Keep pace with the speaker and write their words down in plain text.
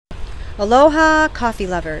Aloha, coffee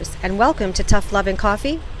lovers, and welcome to Tough Love and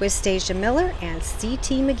Coffee with Stasia Miller and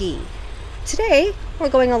C.T. McGee. Today, we're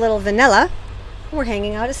going a little vanilla, and we're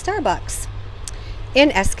hanging out at Starbucks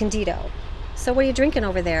in Escondido. So what are you drinking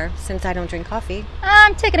over there, since I don't drink coffee?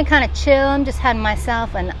 I'm taking it kind of chill. I'm just having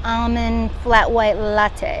myself an almond flat white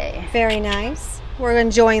latte. Very nice. We're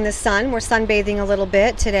enjoying the sun. We're sunbathing a little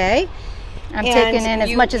bit today. I'm taking in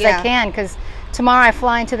as much as I can because tomorrow I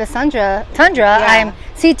fly into the tundra.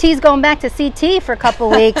 CT's going back to CT for a couple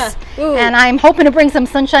weeks, and I'm hoping to bring some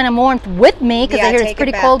sunshine and warmth with me because I hear it's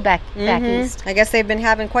pretty cold back east. I guess they've been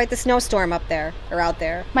having quite the snowstorm up there, or out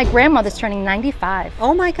there. My grandmother's turning 95.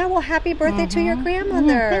 Oh my God! Well, happy birthday to your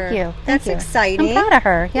grandmother. Thank you. That's exciting. I'm proud of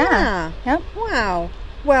her. Yeah. Yep. Wow.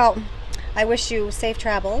 Well, I wish you safe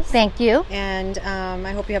travels. Thank you. And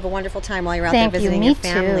I hope you have a wonderful time while you're out there visiting your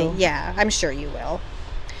family. Too. Yeah, I'm sure you will.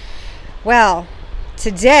 Well,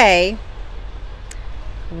 today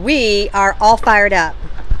we are all fired up.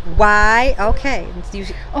 Why? Okay.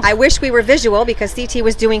 I wish we were visual because CT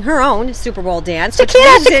was doing her own Super Bowl dance.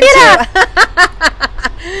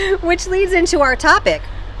 Which leads into our topic.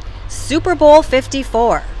 Super Bowl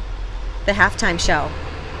 54, the halftime show.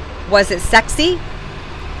 Was it sexy?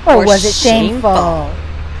 Or was it shameful?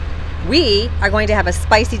 We are going to have a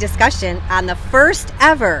spicy discussion on the first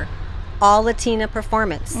ever all-Latina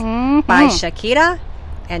performance by Shakira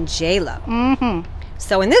and J-Lo.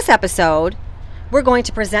 So in this episode, we're going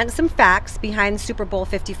to present some facts behind the Super Bowl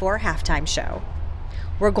 54 halftime show.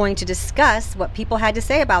 We're going to discuss what people had to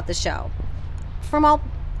say about the show from all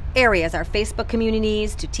areas, our Facebook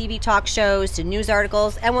communities, to TV talk shows, to news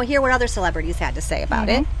articles, and we'll hear what other celebrities had to say about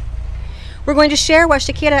it. We're going to share what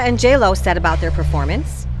Shakira and J-Lo said about their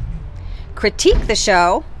performance, critique the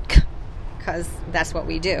show, because that's what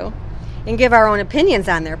we do, and give our own opinions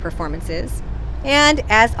on their performances. And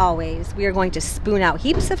as always, we are going to spoon out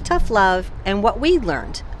heaps of tough love and what we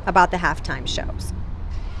learned about the halftime shows.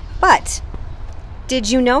 But did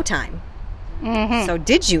you know, Time? So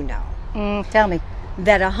did you know? Tell me.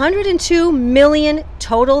 That 102 million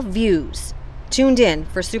total views tuned in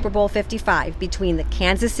for Super Bowl 55 between the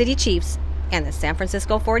Kansas City Chiefs and the San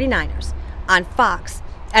Francisco 49ers on Fox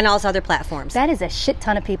and all other platforms. That is a shit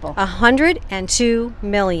ton of people. 102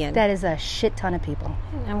 million. That is a shit ton of people.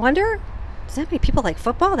 I wonder, does that many people like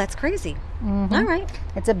football? That's crazy. All right.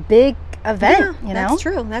 It's a big event, you know? That's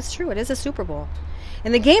true. That's true. It is a Super Bowl.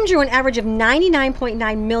 And the game drew an average of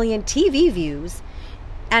 99.9 million TV views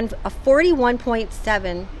and a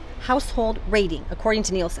 41.7 household rating, according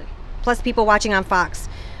to Nielsen. Plus people watching on Fox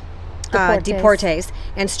Deportes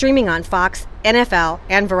and streaming on Fox, NFL,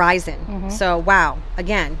 and Verizon. So, wow.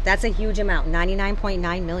 Again, that's a huge amount,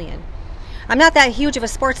 99.9 million. I'm not that huge of a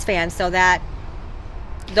sports fan, so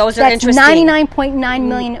those are interesting. That's 99.9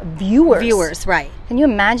 million viewers. Viewers, right. Can you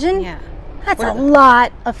imagine? Yeah. That's a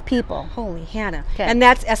lot of people. Holy Hannah. Okay. And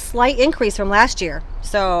that's a slight increase from last year.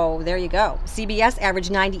 So there you go. CBS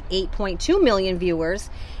averaged 98.2 million viewers,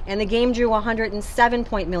 and the game drew 107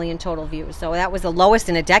 million total views. So that was the lowest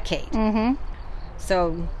in a decade.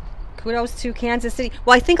 So kudos to Kansas City.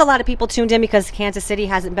 Well, I think a lot of people tuned in because Kansas City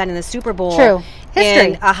hasn't been in the Super Bowl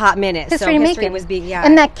in a hot minute. History was being,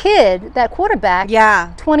 And that kid, that quarterback,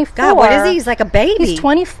 24. God, what is he? He's like a baby. He's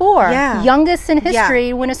 24. Yeah. Youngest in history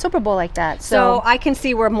to win a Super Bowl like that. So I can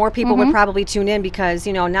see where more people would probably tune in because,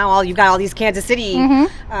 you know, now you've got all these Kansas City,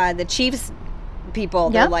 the Chiefs people,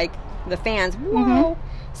 they're like the fans. Whoa.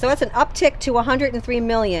 So it's an uptick to 103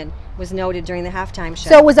 million was noted during the halftime show.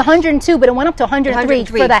 So it was 102, but it went up to 103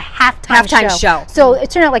 for the halftime show. So it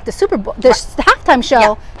turned out like the Super Bowl, the halftime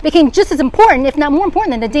show became just as important, if not more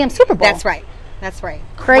important, than the damn Super Bowl. That's right. That's right.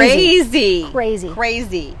 Crazy.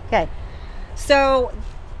 Okay. So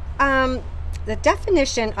the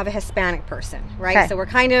definition of a Hispanic person, right? Okay. So we're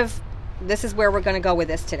this is where we're going to go with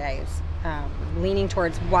this today. It's leaning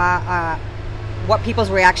towards what people's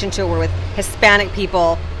reaction to were with Hispanic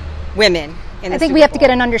people, women. I think we have to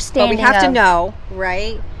get an understanding. But we have to know,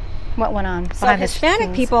 right? What went on? So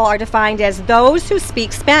Hispanic people are defined as those who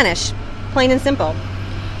speak Spanish, plain and simple.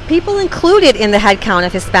 People included in the head count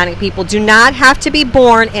of Hispanic people do not have to be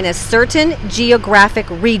born in a certain geographic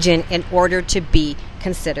region in order to be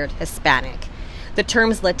considered Hispanic. The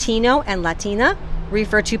terms Latino and Latina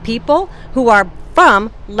refer to people who are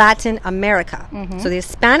from Latin America. So the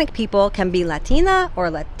Hispanic people can be Latina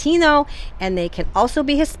or Latino, and they can also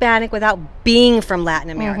be Hispanic without being from Latin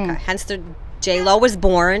America. Hence, J-Lo was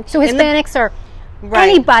born. So Hispanics are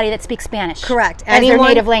anybody that speaks Spanish. Correct. As their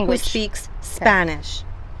native language. Who speaks Spanish.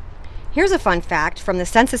 Here's a fun fact from the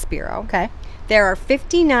Census Bureau. Okay. There are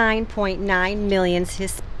 59.9 million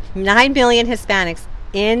 9 million Hispanics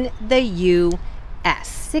in the U.S.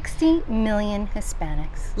 60 million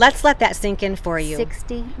Hispanics. Let's let that sink in for you.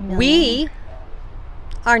 60 million. We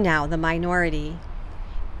are now the minority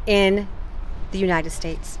in the United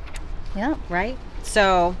States. Yeah. Right?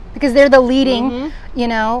 So, because they're the leading,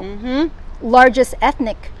 largest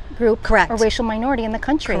ethnic group correct, or racial minority in the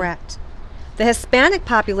country. Correct. The Hispanic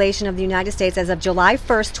population of the United States as of July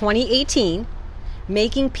 1st, 2018,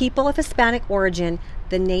 making people of Hispanic origin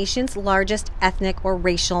the nation's largest ethnic or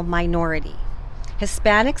racial minority.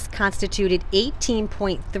 Hispanics constituted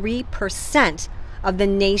 18.3% of the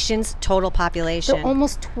nation's total population. So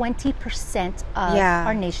almost 20% of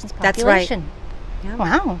our nation's population. That's right. Yeah.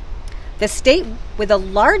 Wow. The state with the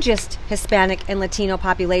largest Hispanic and Latino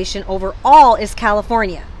population overall is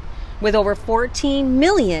California, with over 14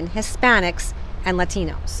 million Hispanics and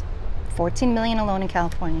Latinos. 14 million alone in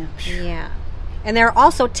California. Yeah. And there are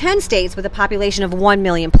also 10 states with a population of 1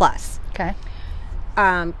 million plus. Okay.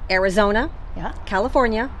 Arizona,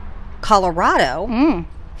 California, Colorado,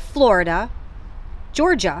 Florida,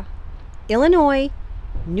 Georgia, Illinois,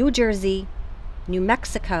 New Jersey, New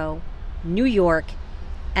Mexico, New York,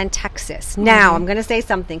 and Texas. Now, I'm going to say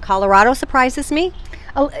something. Colorado surprises me.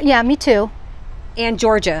 Oh, yeah, me too. And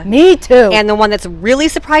Georgia. Me too. And the one that's really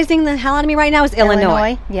surprising the hell out of me right now is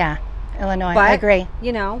Illinois. Yeah, Illinois. But, I agree.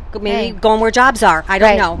 You know, maybe going where jobs are. I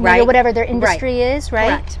don't know, right? Maybe whatever their industry is, right?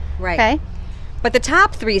 Correct. Right. Okay. But the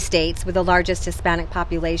top 3 states with the largest Hispanic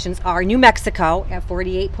populations are New Mexico at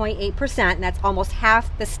 48.8%, and that's almost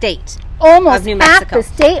half the state. Almost of New half Mexico. the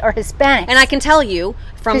state are Hispanic. And I can tell you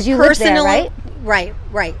from you personal, live there,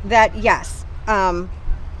 right, that yes,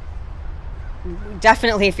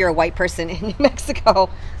 definitely if you're a white person in New Mexico,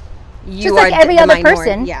 you just are like every the other minority.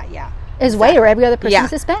 person, is white, or every other person is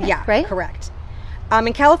Hispanic, right? Correct.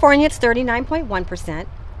 In California, it's 39.1%.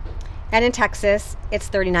 And in Texas, it's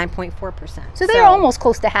 39.4%. So they're almost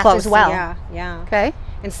close to half as well. Yeah. Okay.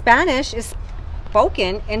 And Spanish is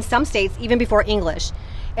spoken in some states even before English.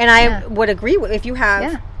 And I would agree with, if you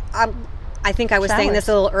have, I think I was saying this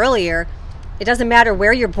a little earlier, it doesn't matter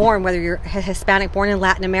where you're born, whether you're Hispanic born in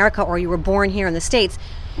Latin America or you were born here in the States,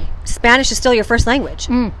 Spanish is still your first language,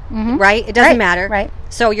 right? It doesn't matter. Right.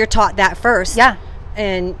 So you're taught that first. Yeah.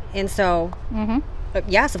 And so,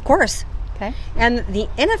 yes, of course. Okay. And the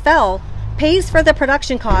NFL pays for the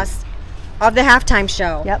production costs of the halftime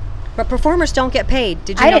show. Yep. But performers don't get paid.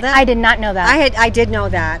 Did you know that? I did not know that. I did know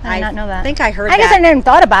that. I did not know that. I think I heard that. I guess I never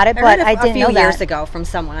thought about it, but I didn't know that. A few years ago from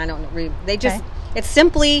someone. I don't know. They just, it's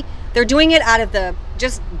simply, they're doing it out of the,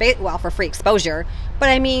 for free exposure. But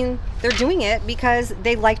I mean, they're doing it because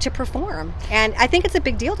they like to perform. And I think it's a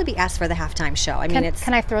big deal to be asked for the halftime show. I mean,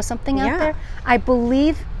 Can I throw something out there? I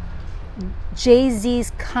believe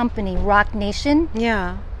Jay-Z's company, Rock Nation,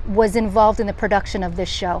 was involved in the production of this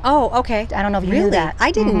show. Oh, okay. I don't know if you knew that.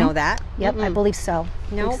 I didn't know that. Yep, I believe so.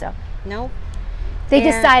 No. They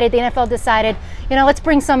decided, the NFL decided, let's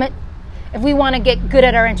bring some, if we want to get good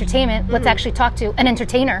at our entertainment, let's actually talk to an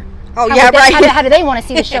entertainer. Oh, right. How do they want to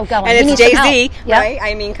see the show going? And it's Jay-Z, right?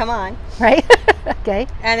 I mean, come on. Right? Okay.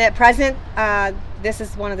 And at present, this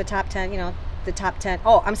is one of the top 10, the top 10.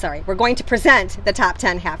 Oh, I'm sorry. We're going to present the top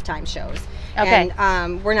 10 halftime shows. Okay.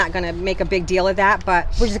 And we're not going to make a big deal of that, but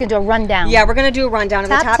we're just going to do a rundown. Yeah, we're going to do a rundown of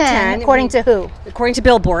the top 10. According to who? According to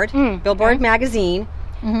Billboard. Billboard magazine.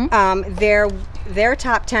 Their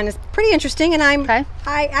top 10 is pretty interesting, and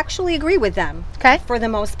I actually agree with them. Okay. For the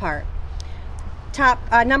most part. Top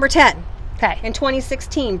number 10. Okay. In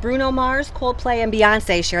 2016, Bruno Mars, Coldplay, and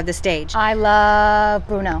Beyonce shared the stage. I love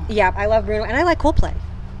Bruno. Yeah, I love Bruno, and I like Coldplay.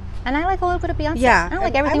 And I like a little bit of Beyonce. Yeah. I don't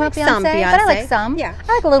like everything about Beyonce, but I like some. Yeah.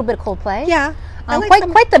 I like a little bit of Coldplay. Yeah.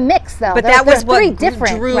 Quite the mix, though. But that was what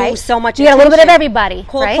drew so much attention. You got a little bit of everybody.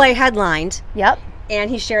 Coldplay headlined. Yep.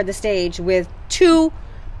 And he shared the stage with two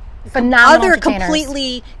phenomenal other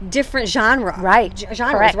completely different genres.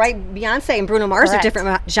 Correct. Right? Beyonce and Bruno Mars are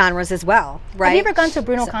different genres as well, right? Have you ever gone to a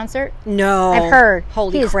Bruno concert? No. I've heard.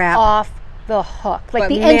 Holy crap. Off the hook. Like, but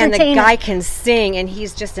the man, the guy can sing, and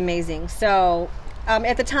he's just amazing. So,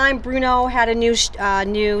 at the time, Bruno had a new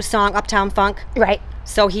song, Uptown Funk. Right.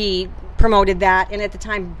 So he promoted that, and at the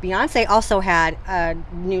time, Beyonce also had a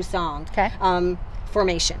new song,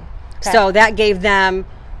 Formation. Okay. So that gave them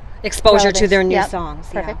exposure to their new songs.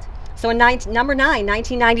 Perfect. Yeah. So in number 9,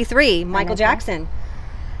 1993, Michael Jackson.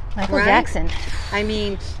 Michael Jackson. I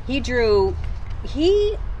mean,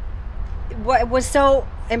 what was so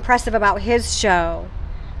impressive about his show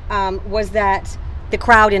was that the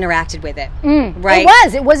crowd interacted with it. Right?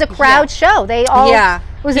 It was a crowd show. They all it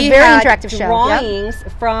was a very interactive show. Drawings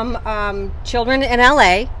from children in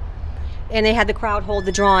LA, and they had the crowd hold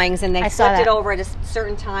the drawings, and they flipped it over at a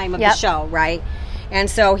certain time of the show, right? And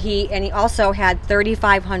so he also had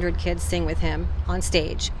 3,500 kids sing with him on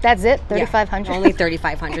stage. That's it? 3,500? Yeah, only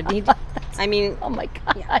 3,500. I mean, oh my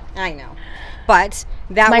God. Yeah, I know. But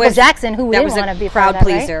that Michael was Jackson, who didn't want to be crowd that,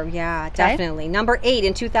 pleaser. Right? Yeah, definitely. Okay. Number 8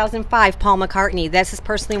 in 2005, Paul McCartney. This is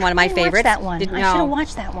personally one of my favorites. That one. I should have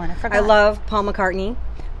watched that one. I forgot. I love Paul McCartney.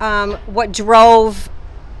 What drove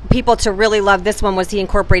people to really love this one was he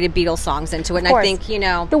incorporated Beatles songs into it. And I think,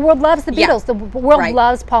 the world loves the Beatles. Yeah. The world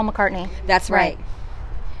loves Paul McCartney. That's right.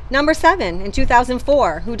 Number 7 in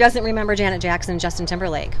 2004. Who doesn't remember Janet Jackson and Justin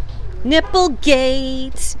Timberlake?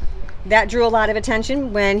 Nipplegate. That drew a lot of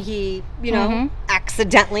attention when he,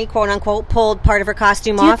 accidentally, quote unquote, pulled part of her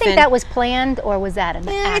costume off. Do you think that was planned or was that an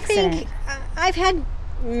accident? I think I've had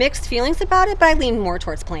mixed feelings about it, but I lean more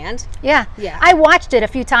towards planned. Yeah. I watched it a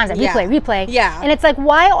few times. Replay. Yeah. And it's like,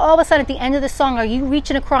 why all of a sudden at the end of the song are you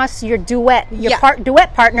reaching across your duet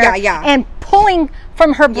partner and pulling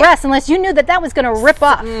from her breast unless you knew that was going to rip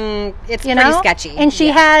off? It's pretty sketchy. And she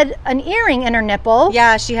had an earring in her nipple.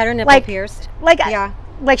 Yeah, she had her nipple pierced.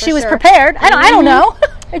 Like she was prepared. I don't know.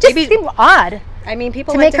 It just seemed odd. I mean,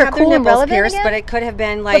 people like to have their nipples pierced, but it could have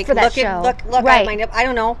been like, look at my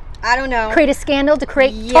nipple. I don't know. Create a scandal to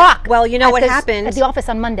create talk. Well, you know what happened at the office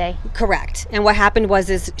on Monday. Correct. And what happened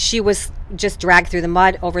was she was just dragged through the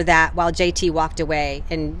mud over that while JT walked away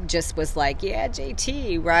and just was like, yeah,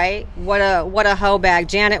 JT, right? What a hoe bag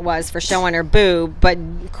Janet was for showing her boob, but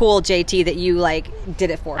cool JT that you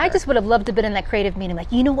did it for her. I just would have loved to have been in that creative meeting.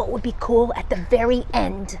 You know what would be cool at the very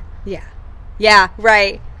end? Yeah. Yeah,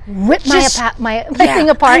 right. Rip my thing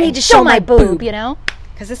apart and show my boob,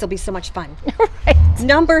 because this will be so much fun. Right.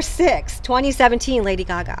 Number 6, 2017, Lady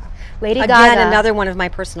Gaga. Again, another one of my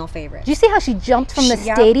personal favorites. Do you see how she jumped from the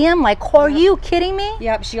stadium? Are you kidding me?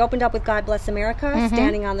 Yep. She opened up with God Bless America,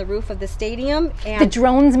 standing on the roof of the stadium. And the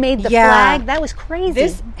drones made the flag. That was crazy.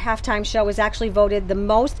 This halftime show was actually voted the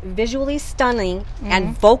most visually stunning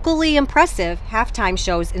and vocally impressive halftime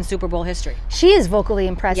shows in Super Bowl history. She is vocally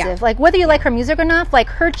impressive. Yeah. Whether you like her music or not,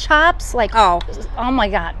 her chops, oh my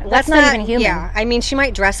God. That's not even human. Yeah. I mean, she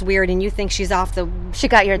might dress weird and you think she's off the she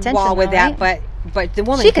got your attention wall with right? that, but the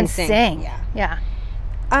woman can sing. Yeah.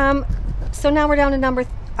 So now we're down to number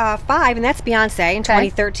 5, and that's Beyonce in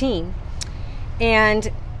 2013.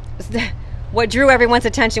 And what drew everyone's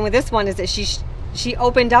attention with this one is that she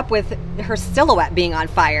opened up with her silhouette being on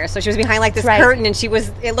fire. So she was behind this curtain, and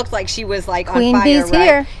it looked like she was Queen on fire. Bee's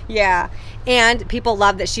here. Yeah. And people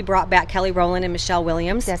loved that she brought back Kelly Rowland and Michelle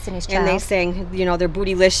Williams. Destiny's Child. And they sang, they're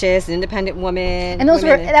bootylicious, an independent woman. And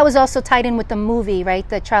that was also tied in with the movie, right?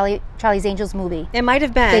 The Charlie's Angels movie. It might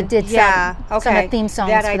have been. They did some of the theme songs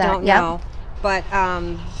that for I don't know. But,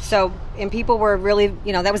 and people were really,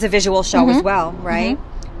 that was a visual show as well, right?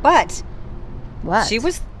 But she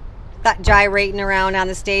was gyrating around on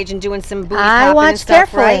the stage and doing some booty popping and stuff,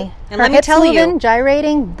 carefully. Right? And her let me tell you,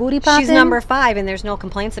 gyrating, booty popping. She's number 5, and there's no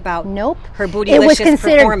complaints about her bootylicious It was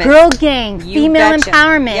considered performance. Girl Gang, female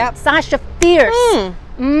empowerment. Yep. Sasha Fierce.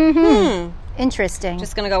 Interesting.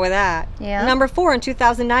 Just gonna go with that. Yeah. Number 4 in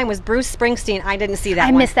 2009 was Bruce Springsteen. I didn't see that.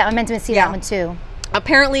 I missed that. I meant to see that one too.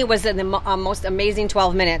 Apparently, it was the most amazing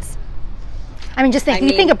 12 minutes. I mean, just think. You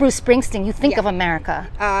think of Bruce Springsteen, you think of America.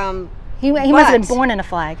 He must have been born in a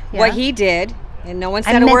flag. Yeah. What he did, and no one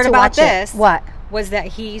said a word about this, what? Was that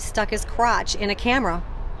he stuck his crotch in a camera,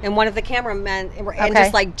 and one of the cameramen, and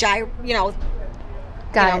just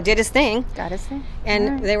did his thing. Got his thing.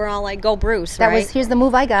 And they were all like, go Bruce, right? Here's the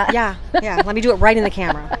move I got. Yeah, let me do it right in the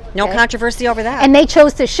camera. No controversy over that. And they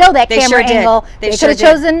chose to show that camera angle. They could have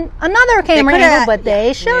chosen another camera angle, but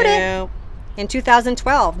they showed it. In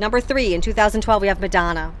 2012, number 3, in 2012, we have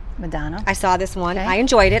Madonna. I saw this one. I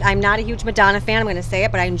enjoyed it. I'm not a huge Madonna fan, I'm going to say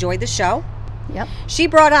it, but I enjoyed the show. Yep. She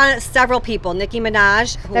brought on several people. Nicki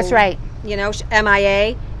Minaj. That's right. MIA,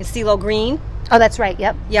 and CeeLo Green. Oh, that's right.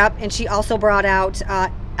 Yep. Yep. And she also brought out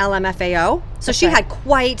LMFAO. So she had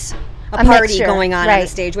quite a party going on the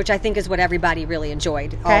stage, which I think is what everybody really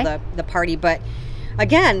enjoyed, all the party. But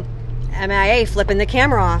again, MIA flipping the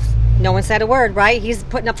camera off. No one said a word, right? He's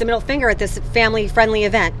putting up the middle finger at this family-friendly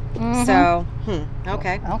event. So,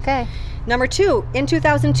 okay. Okay. Number 2, in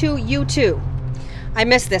 2002, U2. I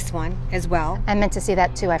missed this one as well. I meant to see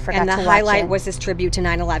that too. I forgot to watch it. And the highlight was his tribute to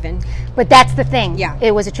 9/11. But that's the thing. Yeah.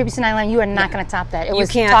 It was a tribute to 9/11. You are not going to top that. It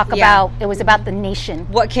was it was about the nation.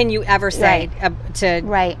 What can you ever say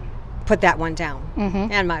to put that one down?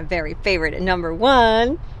 And my very favorite at number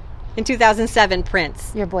 1, in 2007,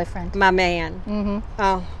 Prince. Your boyfriend. My man.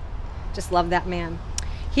 Oh, just love that man.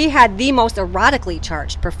 He had the most erotically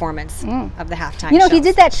charged performance of the halftime show. He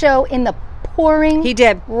did that show in the pouring He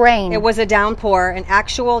did. rain. It was a downpour, an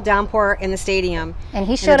actual downpour in the stadium. And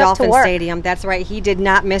he showed up to work. Dolphin Stadium. That's right. He did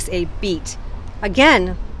not miss a beat.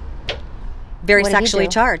 Again, very sexually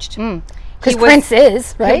charged. Because Prince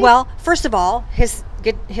is, right? Well, first of all, his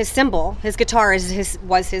symbol, his guitar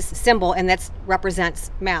was his symbol, and that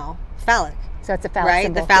represents male, phallic. So it's a phallic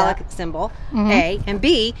symbol. Right, the phallic symbol, A. And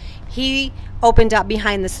B, he opened up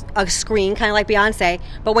behind a screen, kind of like Beyonce,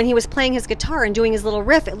 but when he was playing his guitar and doing his little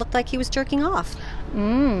riff, it looked like he was jerking off.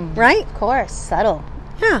 Right? Of course, subtle.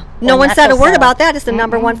 Yeah. No one said a word about that. It's the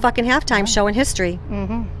number one fucking halftime show in history.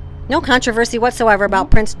 No controversy whatsoever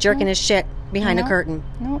about Prince jerking his shit behind a curtain.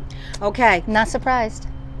 Nope. Okay. Not surprised.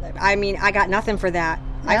 I mean, I got nothing for that.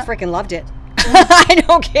 I freaking loved it. I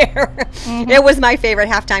don't care. It was my favorite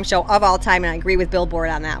halftime show of all time, and I agree with Billboard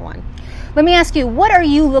on that one. Let me ask you, what are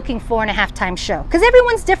you looking for in a halftime show? Because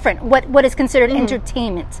everyone's different. What is considered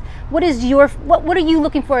entertainment? What is what are you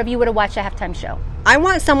looking for if you were to watch a halftime show? I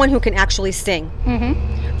want someone who can actually sing.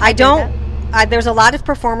 I don't. There's a lot of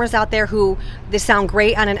performers out there who they sound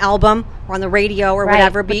great on an album or on the radio or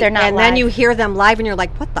whatever, but they're not and live. then you hear them live and you're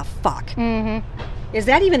like, what the fuck? Is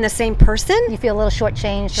that even the same person? You feel a little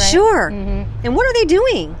shortchanged, right? Sure. And what are they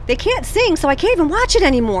doing? They can't sing, so I can't even watch it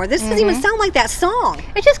anymore. This doesn't even sound like that song.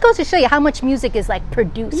 It just goes to show you how much music is like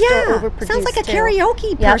produced or overproduced. Sounds like a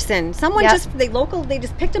karaoke person. Someone they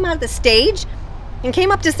just picked him out of the stage and came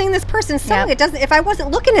up to sing this person's song. It doesn't. If I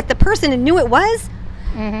wasn't looking at the person and knew it was,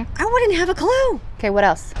 I wouldn't have a clue. Okay, what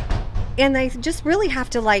else? And they just really have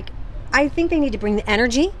to I think they need to bring the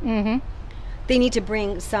energy. They need to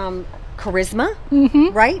bring some charisma,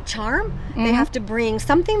 right? Charm. They have to bring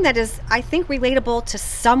something that is, I think, relatable to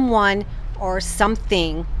someone or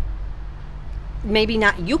something. Maybe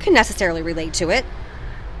not you can necessarily relate to it,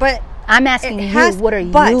 but I'm asking you, what are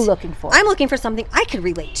you looking for? I'm looking for something I could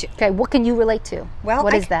relate to. Okay, what can you relate to? Well,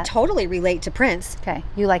 what is I that? Totally relate to Prince. Okay,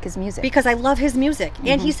 you like his music. Because I love his music,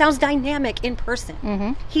 and he sounds dynamic in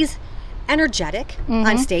person. He's energetic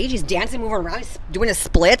on stage. He's dancing, moving around. He's doing his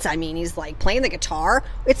splits. I mean, he's like playing the guitar.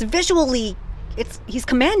 It's visually, he's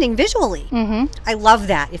commanding visually. I love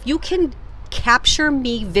that. If you can capture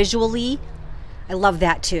me visually, I love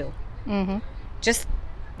that too. Just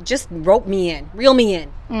rope me in, reel me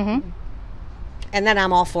in. And then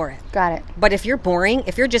I'm all for it. Got it. But if you're boring,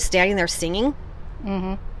 if you're just standing there singing,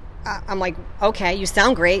 I'm like, okay, you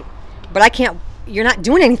sound great, but I can't. You're not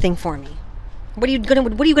doing anything for me. What are you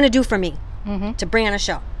gonna do for me to bring on a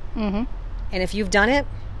show? And if you've done it,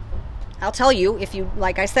 I'll tell you.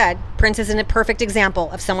 Like I said, Prince isn't a perfect example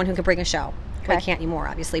of someone who can bring a show. Okay. Well, he can't anymore,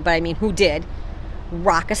 obviously, but I mean, who did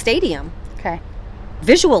rock a stadium? Okay.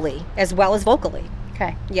 Visually as well as vocally.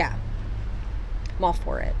 Okay. Yeah. I'm all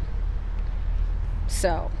for it.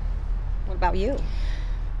 So, what about you?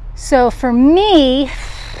 So for me,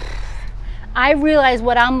 I realize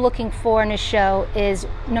what I'm looking for in a show is,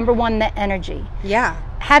 number one, the energy. Yeah.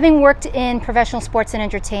 Having worked in professional sports and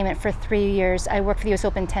entertainment for 3 years, I worked for the US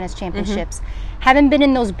Open Tennis Championships. Having been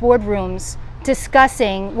in those boardrooms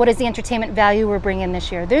discussing what is the entertainment value we're bringing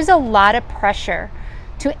this year, there's a lot of pressure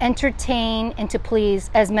to entertain and to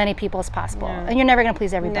please as many people as possible. No. And you're never going to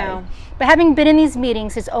please everybody. No. But having been in these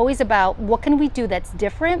meetings, it's always about what can we do that's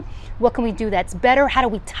different? What can we do that's better? How do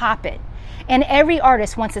we top it? And every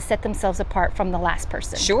artist wants to set themselves apart from the last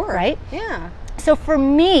person. Sure. Right? Yeah. So for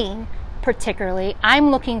me, particularly,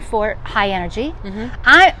 I'm looking for high energy.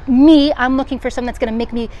 I'm looking for something that's going to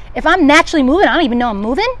make me, if I'm naturally moving, I don't even know I'm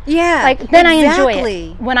moving. Yeah. Like, then I enjoy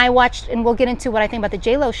it. When I watched, and we'll get into what I think about the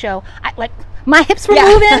J-Lo show, my hips were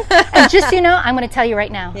moving. And just, I'm going to tell you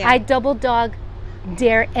right now, I double dog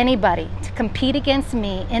dare anybody to compete against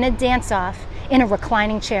me in a dance-off in a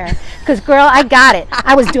reclining chair. Because, girl, I got it.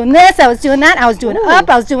 I was doing this, I was doing that, I was doing up,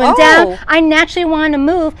 I was doing down. I naturally wanted to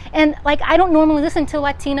move. And, I don't normally listen to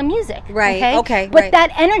Latina music. Right, okay. But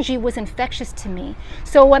that energy was infectious to me.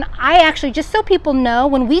 So when I actually, just so people know,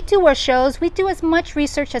 when we do our shows, we do as much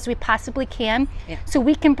research as we possibly can so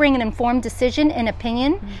we can bring an informed decision and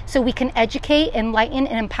opinion, so we can educate, enlighten,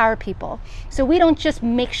 and empower people. So we don't just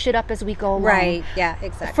make shit up as we go along. Right, yeah,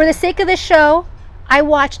 exactly. For the sake of this show, I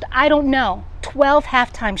watched, 12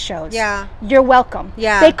 halftime shows. Yeah. You're welcome.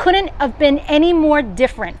 Yeah. They couldn't have been any more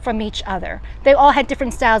different from each other. They all had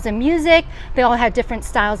different styles of music. They all had different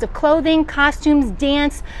styles of clothing, costumes,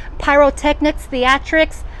 dance, pyrotechnics,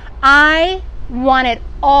 theatrics. I want it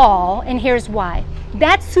all, and here's why.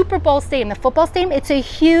 That Super Bowl stadium, the football stadium, it's a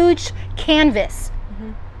huge canvas.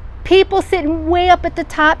 People sitting way up at the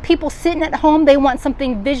top, people sitting at home, they want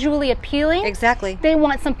something visually appealing. Exactly. They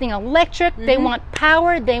want something electric. They want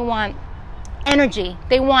power. They want energy.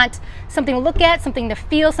 They want something to look at, something to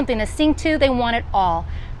feel, something to sing to. They want it all.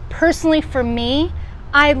 personally, for me,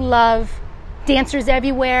 I love dancers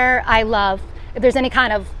everywhere. I love if there's any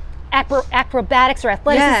kind of acrobatics or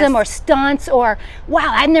athleticism or stunts or,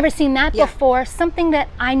 wow, I've never seen that before. Something that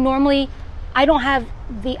I don't have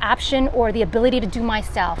the option or the ability to do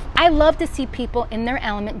myself. I love to see people in their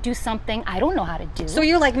element do something I don't know how to do. So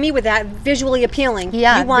you're like me with that, visually appealing.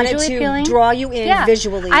 Yeah, you want it to draw you in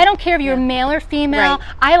visually. I don't care if you're male or female.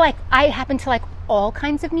 Right. I happen to like all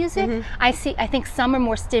kinds of music. I think some are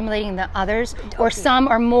more stimulating than others, or some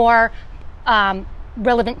are more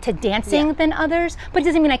relevant to dancing than others, but it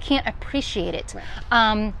doesn't mean I can't appreciate it.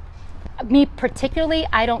 Right. Me particularly,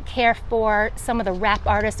 I don't care for some of the rap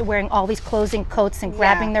artists wearing all these clothes and coats and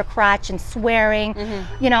grabbing their crotch and swearing.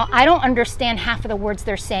 You know, I don't understand half of the words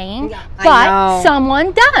they're saying, but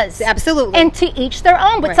someone does. Absolutely. And to each their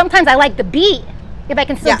own, but sometimes I like the beat, if I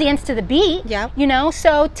can still dance to the beat, you know,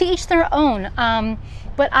 so to each their own.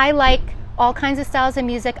 But I like all kinds of styles of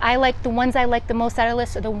music. I like the ones I like the most out of the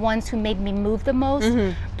list are the ones who made me move the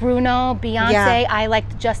most. Bruno, Beyonce. I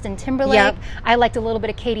liked Justin Timberlake. I liked a little bit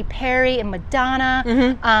of Katy Perry and Madonna.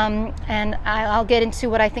 And I'll get into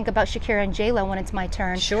what I think about Shakira and J-Lo when it's my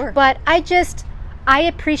turn. Sure. But I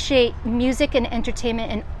appreciate music and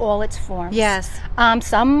entertainment in all its forms. Yes.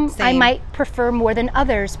 Some I might prefer more than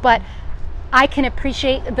others, but I can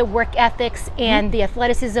appreciate the work ethics and the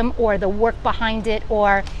athleticism or the work behind it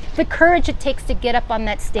or the courage it takes to get up on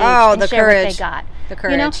that stage and share what they got. The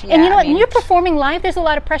courage. You know? And you know what? When you're performing live, there's a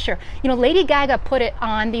lot of pressure. You know, Lady Gaga put it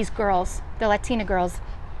on these girls, the Latina girls,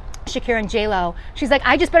 Shakira and J-Lo. She's like,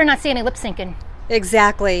 I just better not say any lip syncing.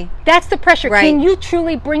 Exactly. That's the pressure. Right. Can you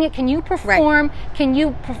truly bring it? Can you perform? Right. Can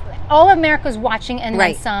you? All of America's watching and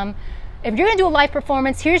then some. If you're going to do a live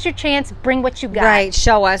performance, here's your chance. Bring what you got. Right.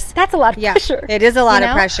 Show us. That's a lot of pressure. It is a lot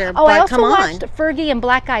of pressure. Oh, but I also come on. watched Fergie and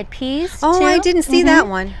Black Eyed Peas. Oh, too. I didn't see that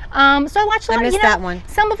one. So I watched a lot. I missed that one.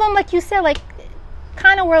 Some of them, like you said, like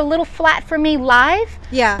kind of were a little flat for me live.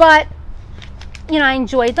 Yeah. But you know, I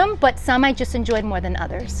enjoyed them. But some I just enjoyed more than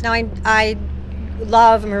others. Now I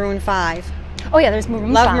love Maroon 5. Oh yeah, there's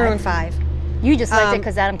Maroon 5. Love Maroon 5. You just liked it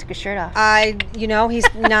because Adam took his shirt off. He's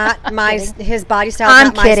not his body style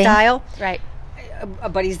is not my style. Right.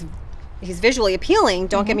 But he's visually appealing.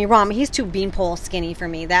 Don't get me wrong. He's too beanpole skinny for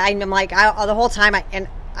me. That I'm like the whole time.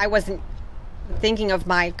 I wasn't thinking of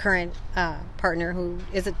my current partner who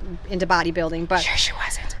isn't into bodybuilding. But sure, she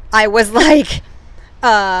wasn't. I was like,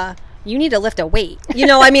 you need to lift a weight. You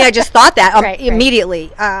know, I mean, I just thought that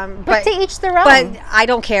immediately. But to each their own. But I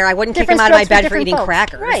don't care. I wouldn't kick him out of my bed for eating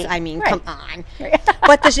crackers. Right. I mean, come on.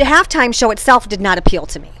 But the halftime show itself did not appeal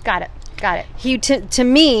to me. Got it. He to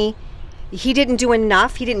me. He didn't do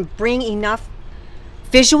enough. He didn't bring enough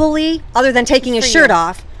visually, other than taking his shirt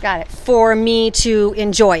off. Got it. For me to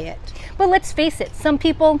enjoy it. But let's face it, some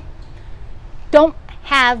people don't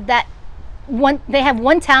have that one. They have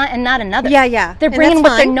one talent and not another. Yeah. They're bringing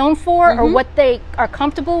what they're known for or what they are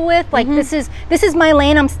comfortable with. Like this is my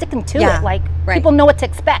lane. I'm sticking to it. Like people know what to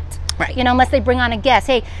expect. Right. You know, unless they bring on a guest.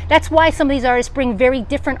 Hey, that's why some of these artists bring very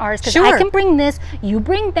different artists. Because I can bring this, you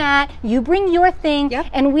bring that, you bring your thing,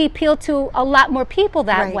 and we appeal to a lot more people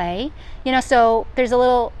that way. You know, so there's a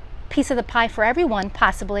little piece of the pie for everyone,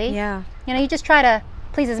 possibly. Yeah. You know, you just try to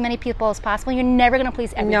please as many people as possible. You're never going to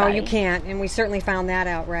please everybody. No, you can't. And we certainly found that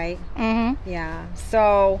out, right? Yeah.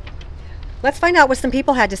 So let's find out what some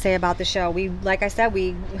people had to say about the show. Like I said,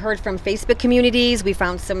 we heard from Facebook communities. We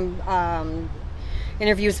found some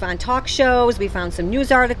interviews on talk shows. We found some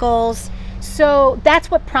news articles. So that's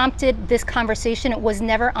what prompted this conversation. It was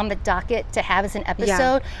never on the docket to have as an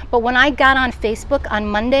episode. But when I got on Facebook on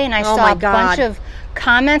Monday and I saw a bunch of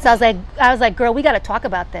comments, I was like, girl, we got to talk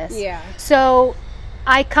about this. Yeah. So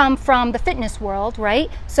I come from the fitness world, right?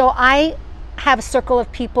 So I have a circle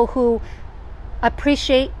of people who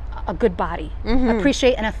appreciate a good body,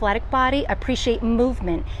 appreciate an athletic body, appreciate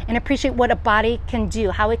movement, and appreciate what a body can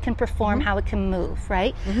do, how it can perform, how it can move,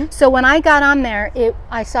 right? So when I got on there,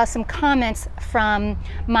 I saw some comments from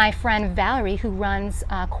my friend Valerie, who runs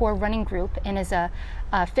Core Running Group and is a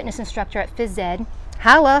fitness instructor at Phys Ed,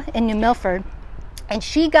 Hala in New Milford. And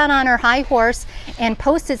she got on her high horse and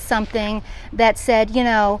posted something that said, you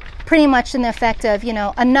know, pretty much in the effect of, you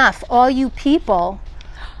know, enough, all you people,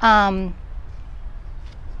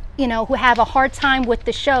 you know, who have a hard time with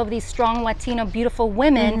the show, these strong Latino, beautiful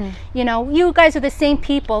women, you know, you guys are the same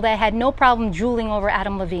people that had no problem drooling over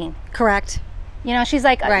Adam Levine. Correct. You know, she's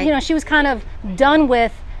like, you know, she was kind of done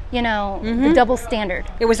with, you know, the double standard.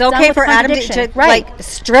 It was okay for Adam to like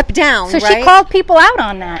strip down, so she called people out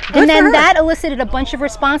on that. Good and then that elicited a bunch of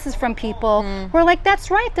responses from people who are like,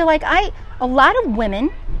 that's right. They're like, a lot of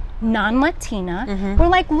women non-Latina. We're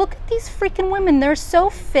like, look at these freaking women. They're so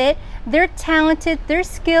fit. They're talented. They're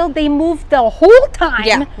skilled. They move the whole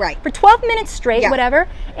time for 12 minutes straight, whatever.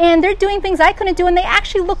 And they're doing things I couldn't do, and they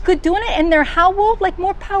actually look good doing it. And they're how old? Like,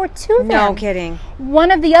 more power to them. No kidding. One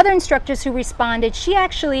of the other instructors who responded, she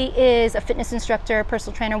actually is a fitness instructor,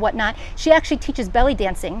 personal trainer, whatnot. She actually teaches belly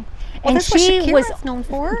dancing. Well, and she was known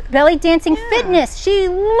for belly dancing fitness. She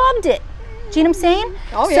loved it. Do you know what I'm saying?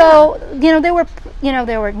 Oh, yeah. So,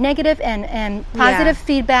 there were negative and positive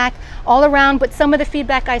feedback all around, but some of the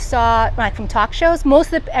feedback I saw, like from talk shows,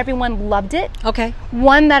 everyone loved it. Okay.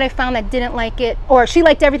 One that I found that didn't like it, or she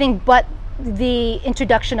liked everything but the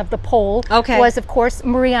introduction of the pole, was, of course,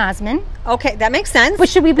 Marie Osmond. Okay, that makes sense. But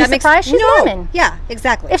should we be surprised? She's Mormon. Yeah,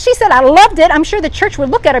 exactly. If she said, I loved it, I'm sure the church would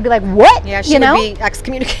look at her and be like, what? Yeah, she would be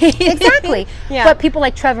excommunicated. Exactly. But people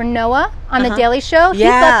like Trevor Noah on The Daily Show, he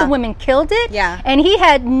thought the women killed it. Yeah. And he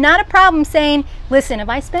had not a problem saying, listen, if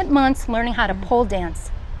I spent months learning how to pole dance,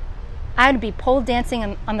 I'd be pole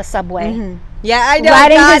dancing on the subway. Yeah, I know.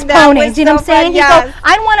 Riding his pony. Do you know what I'm saying? Yes. He'd go,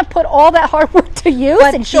 I want to put all that hard work to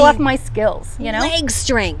use and show off my skills. Leg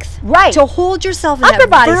strength. Right. To hold yourself in upper that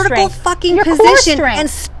body vertical strength. fucking Your position and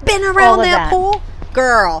spin around that pole.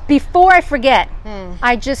 Girl. Before I forget,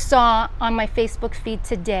 I just saw on my Facebook feed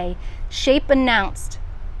today, Shape announced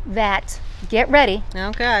that, get ready,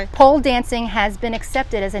 pole dancing has been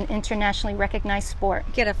accepted as an internationally recognized sport.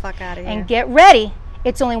 Get the fuck out of here. And get ready.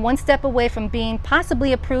 It's only one step away from being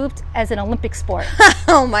possibly approved as an Olympic sport.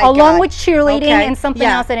 Oh my God. Along with cheerleading and something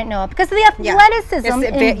else I didn't know of. Because of the athleticism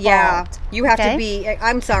involved. Yeah. You have to be,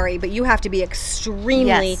 I'm sorry, but you have to be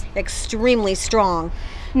extremely, extremely strong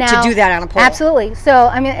to do that on a pole. Absolutely. So,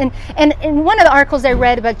 I mean, and in one of the articles I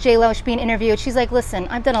read about J-Lo being interviewed, she's like, listen,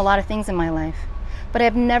 I've done a lot of things in my life, but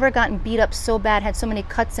I've never gotten beat up so bad, had so many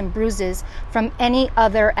cuts and bruises from any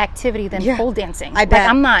other activity than pole dancing. I bet. Like,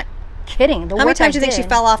 I'm not kidding. How many times do you think she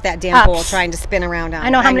fell off that damn pole trying to spin around on it? I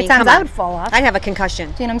know how many times I would fall off. I'd have a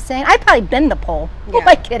concussion. Do you know what I'm saying? I'd probably bend the pole. Who am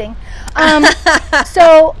I kidding?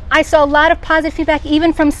 So I saw a lot of positive feedback,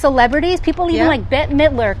 even from celebrities. People even like Bette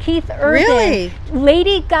Midler, Keith Urban,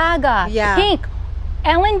 Lady Gaga, Pink,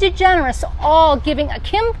 Ellen DeGeneres, all giving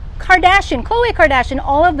Kim Kardashian, Khloe Kardashian,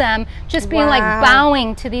 all of them just being like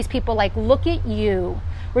bowing to these people like, look at you.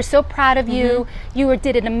 We're so proud of you. You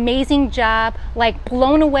did an amazing job, like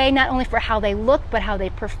blown away not only for how they looked, but how they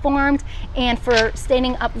performed and for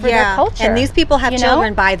standing up for their culture. And these people have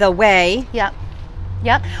children, by the way. Yep.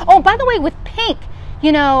 Oh, by the way, with Pink,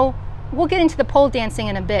 we'll get into the pole dancing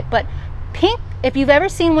in a bit, but Pink, if you've ever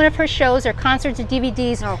seen one of her shows or concerts or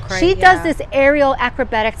DVDs, she does this aerial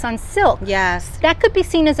acrobatics on silk. Yes. That could be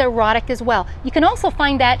seen as erotic as well. You can also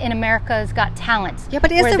find that in America's Got Talent. Yeah,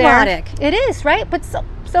 but it is erotic. It is, right? But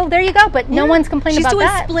so there you go. But no one's complaining about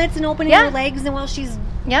that. She's doing splits and opening her legs, and while she's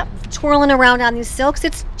twirling around on these silks,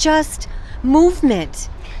 it's just movement.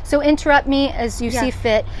 So interrupt me as you see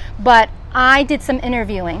fit, but I did some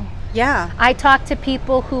interviewing. Yeah. I talked to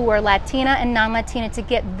people who were Latina and non-Latina to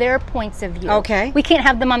get their points of view. Okay. We can't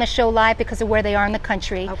have them on the show live because of where they are in the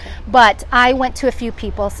country. Okay. But I went to a few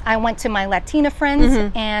people. I went to my Latina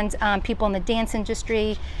friends and people in the dance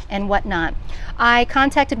industry and whatnot. I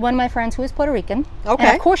contacted one of my friends who is Puerto Rican. Okay.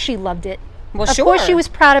 And of course she loved it. Well, of course she was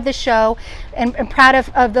proud of the show and proud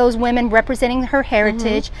of those women representing her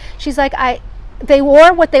heritage. She's like, they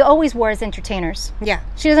wore what they always wore as entertainers. Yeah.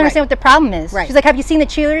 She doesn't understand what the problem is. Right. She's like, have you seen the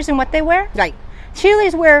cheerleaders and what they wear? Right.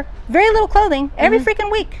 Cheerleaders wear very little clothing every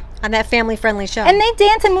freaking week. On that family-friendly show. And they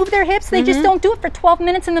dance and move their hips. They just don't do it for 12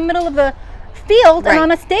 minutes in the middle of the field and on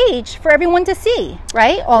a stage for everyone to see,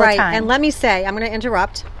 right? All the time. And let me say, I'm going to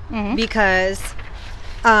interrupt because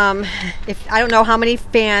if I don't know how many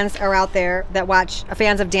fans are out there that watch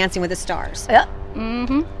fans of Dancing with the Stars. Yep.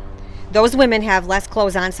 Those women have less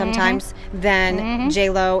clothes on sometimes than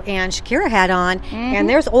J-Lo and Shakira had on. And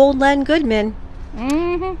there's old Len Goodman,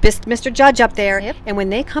 Mr. Judge up there. Yep. And when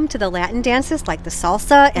they come to the Latin dances like the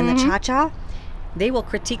salsa and the cha-cha, they will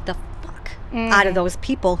critique the fuck out of those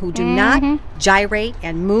people who do not gyrate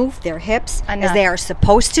and move their hips as they are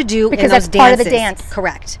supposed to do because in those that's dances. Part of the dance.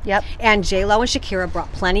 Correct. Yep. And J-Lo and Shakira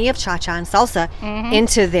brought plenty of cha-cha and salsa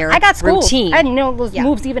into their I got schooled. routine. I didn't know those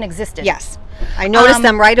moves even existed. Yes. I noticed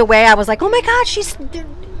them right away. I was like, oh my God, she's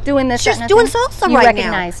doing this. She's doing salsa right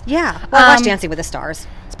now. Yeah. Well, I watch Dancing with the Stars.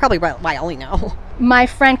 It's probably why I only know. My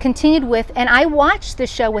friend continued with, and I watched the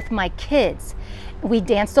show with my kids. We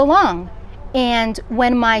danced along. And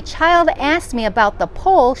when my child asked me about the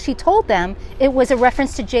pole, she told them it was a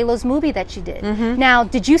reference to J-Lo's movie that she did. Now,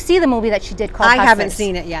 did you see the movie that she did called I Hustlers? haven't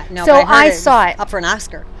seen it yet. No, so but I saw it. Up for an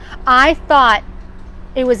Oscar. I thought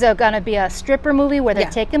It was going to be a stripper movie where they're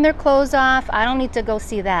taking their clothes off. I don't need to go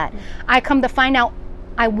see that. I come to find out,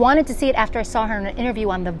 I wanted to see it after I saw her in an interview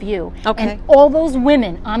on The View. Okay. And all those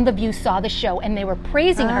women on The View saw the show, and they were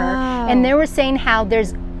praising her, and they were saying how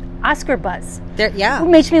there's Oscar buzz. Yeah. It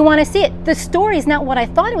makes me want to see it. The story is not what I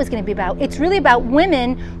thought it was going to be about. It's really about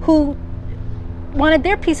women who wanted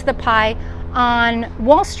their piece of the pie on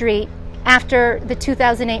Wall Street after the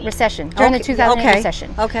 2008 recession, during the 2008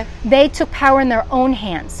 recession. Okay. They took power in their own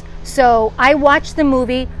hands. So I watched the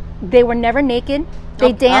movie. They were never naked.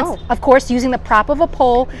 They danced, of course, using the prop of a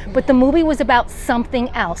pole, but the movie was about something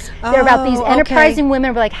else. They're about these enterprising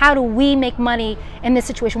women, like, how do we make money in this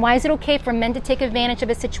situation? Why is it okay for men to take advantage of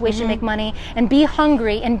a situation, make money, and be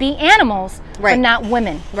hungry and be animals, but not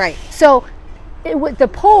women? Right. So the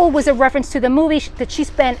pole was a reference to the movie that she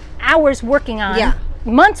spent hours working on,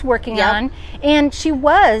 months working on, and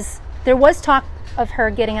there was talk of her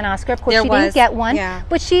getting an Oscar. Of course, she didn't get one,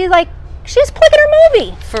 but she's plugging her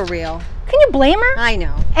movie. For real. Can you blame her? I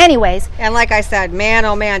know. Anyways. And like I said, man,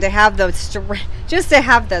 oh man, to have the strength.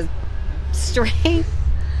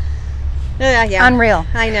 Unreal.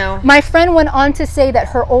 I know. My friend went on to say that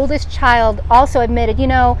her oldest child also admitted,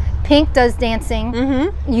 Pink does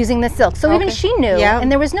dancing using the silk. So even she knew, and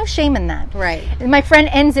there was no shame in that. Right. And my friend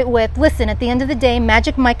ends it with, listen, at the end of the day,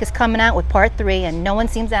 Magic Mike is coming out with part 3, and no one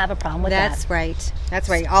seems to have a problem with that. That's right. That's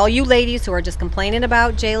right. All you ladies who are just complaining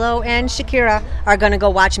about J-Lo and Shakira are going to go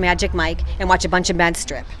watch Magic Mike and watch a bunch of men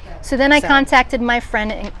strip. So then I contacted my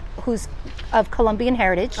friend who's of Colombian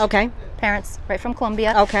heritage. Okay. Parents right from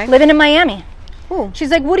Colombia. Okay. Living in Miami. Ooh.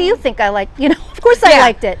 She's like, what do you think I like? Of course I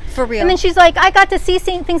liked it. For real. And then she's like, I got to see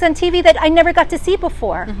things on TV that I never got to see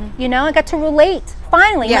before. I got to relate.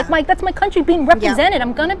 Finally. Like, that's my country being represented.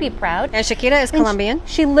 I'm going to be proud. And Shakira is Colombian.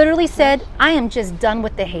 She literally said, I am just done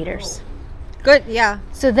with the haters. Good, yeah.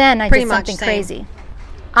 So then I did something crazy.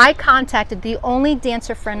 I contacted the only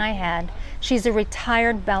dancer friend I had. She's a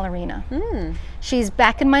retired ballerina. She's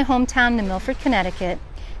back in my hometown, New Milford, Connecticut.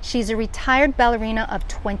 She's a retired ballerina of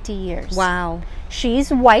 20 years. Wow. She's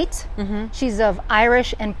white. She's of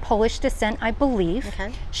Irish and Polish descent, I believe.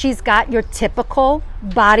 Okay. She's got your typical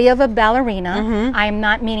body of a ballerina. I'm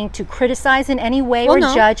not meaning to criticize in any way or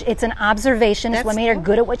judge. It's an observation. It's what made her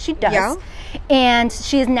good at what she does. Yeah. And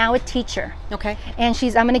she is now a teacher. Okay. And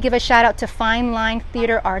I'm going to give a shout out to Fine Line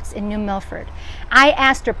Theater Arts in New Milford. I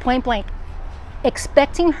asked her point blank,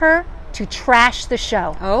 expecting her to trash the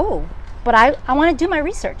show. Oh. But I want to do my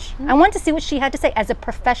research. I want to see what she had to say. As a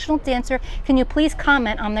professional dancer, can you please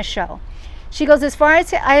comment on the show? She goes, as far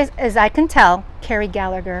as I can tell, Carrie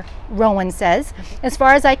Gallagher Rowan says, as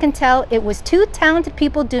far as I can tell, it was 2 talented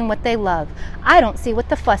people doing what they love. I don't see what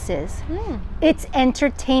the fuss is. It's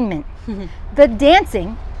entertainment. The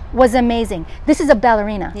dancing was amazing. This is a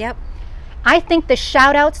ballerina. Yep. I think the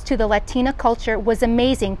shout outs to the Latina culture was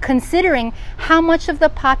amazing, considering how much of the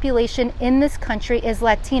population in this country is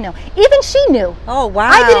Latino. Even she knew. Oh, wow.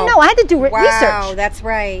 I didn't know. I had to do research. Wow, that's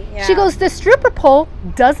right. Yeah. She goes, the stripper pole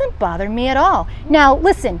doesn't bother me at all. Now,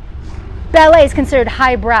 listen, ballet is considered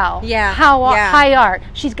highbrow. Yeah. High art.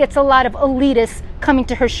 She gets a lot of elitists coming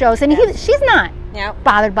to her shows, and she's not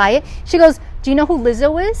bothered by it. She goes, do you know who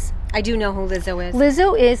Lizzo is? I do know who Lizzo is.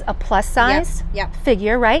 Lizzo is a plus size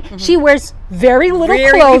figure, right? She wears very little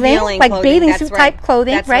clothing, like bathing suit type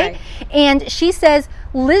clothing, right? And she says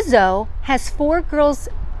Lizzo has 4 girls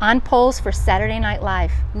on poles for Saturday Night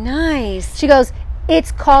Live. Nice. She goes,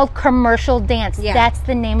 it's called commercial dance. Yeah. That's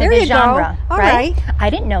the name of the genre. All right. I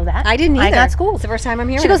didn't know that. I didn't either. I got schooled. It's the first time I'm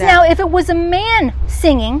hearing She goes, now if it was a man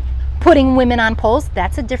singing, putting women on poles,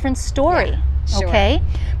 that's a different story. Yeah. Sure. Okay?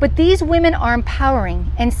 But these women are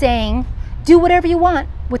empowering and saying, do whatever you want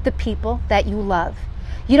with the people that you love.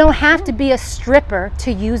 You don't have to be a stripper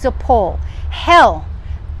to use a pole. Hell,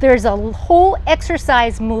 there's a whole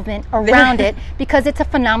exercise movement around it because it's a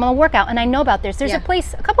phenomenal workout. And I know about this. There's a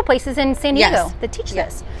couple places in San Diego that teach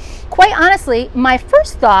this. Quite honestly, my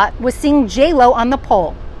first thought was seeing J-Lo on the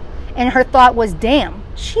pole. And her thought was, damn,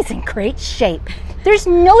 she's in great shape. There's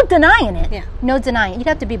no denying it. Yeah. No denying it. You'd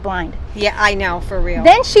have to be blind. Yeah, I know, for real.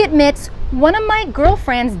 Then she admits, one of my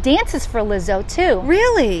girlfriends dances for Lizzo, too.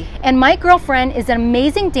 Really? And my girlfriend is an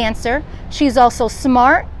amazing dancer. She's also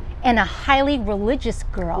smart and a highly religious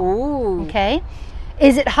girl. Ooh. Okay?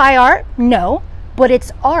 Is it high art? No. But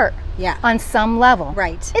it's art. Yeah. On some level.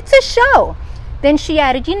 Right. It's a show. Then she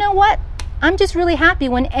added, you know what? I'm just really happy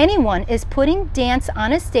when anyone is putting dance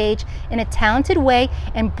on a stage in a talented way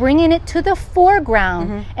and bringing it to the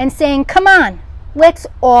foreground and saying, come on, let's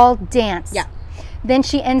all dance. Yeah. Then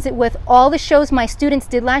she ends it with, all the shows my students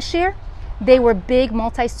did last year, They were big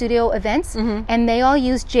multi-studio events, and they all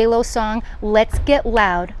used J-Lo's song "Let's Get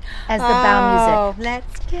Loud" as the bow music.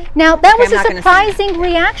 Let's get. Now that was a surprising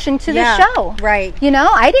reaction to the show, right? You know,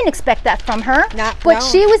 I didn't expect that from her, but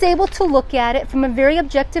she was able to look at it from a very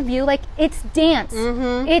objective view, like it's dance,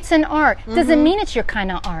 it's an art. Doesn't mean it's your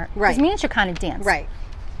kind of art. Right. Doesn't mean it's your kind of dance. Right.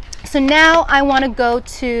 So now I want to go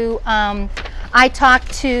to. I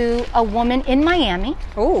talked to a woman in Miami.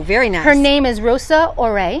 Oh, very nice. Her name is Rosa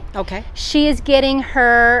Ore. Okay. She is getting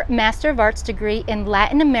her Master of Arts degree in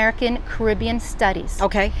Latin American Caribbean Studies.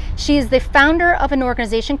 Okay. She is the founder of an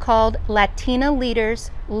organization called Latina Leaders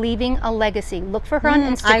Leaving a Legacy. Look for her on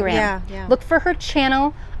Instagram. Look for her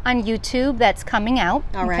channel on YouTube that's coming out.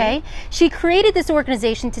 All right. She created this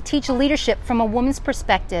organization to teach leadership from a woman's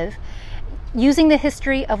perspective using the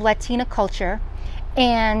history of Latina culture.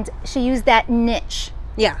 And she used that niche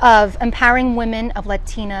of empowering women of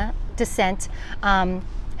Latina descent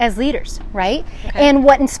as leaders, right? Okay. And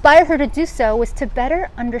what inspired her to do so was to better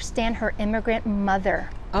understand her immigrant mother.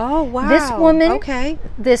 Oh, wow. This woman,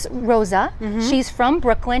 this Rosa, she's from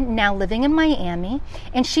Brooklyn, now living in Miami,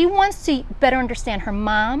 and she wants to better understand her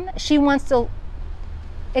mom. She wants to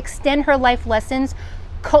extend her life lessons,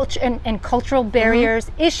 culture and cultural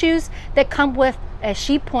barriers, issues that come with, as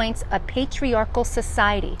she points, a patriarchal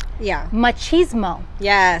society. Yeah. Machismo.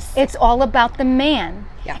 Yes. It's all about the man.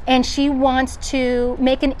 Yeah. And she wants to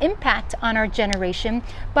make an impact on our generation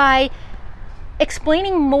by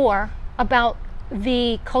explaining more about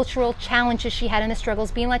the cultural challenges she had in the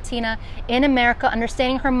struggles being Latina in America,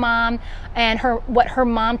 understanding her mom and what her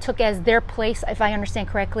mom took as their place, if I understand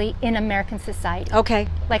correctly, in American society. Okay.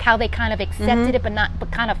 Like how they kind of accepted it,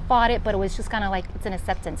 but kind of fought it, but it was just kind of like it's an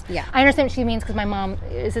acceptance. Yeah. I understand what she means because my mom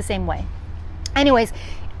is the same way. Anyways,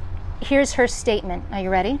 here's her statement. Are you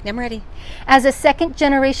ready? I'm ready. As a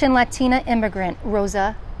second-generation Latina immigrant,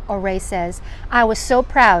 Rosa Ore says, I was so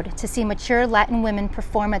proud to see mature Latin women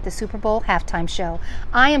perform at the Super Bowl halftime show.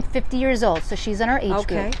 I am 50 years old, so she's in our age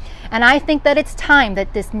group. And I think that it's time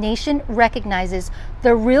that this nation recognizes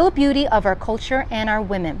the real beauty of our culture and our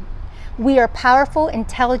women. We are powerful,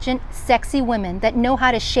 intelligent, sexy women that know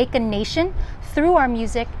how to shake a nation through our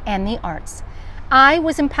music and the arts. I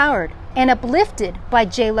was empowered and uplifted by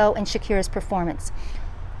J-Lo and Shakira's performance.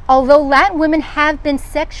 Although Latin women have been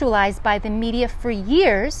sexualized by the media for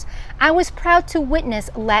years, I was proud to witness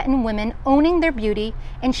Latin women owning their beauty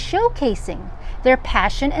and showcasing their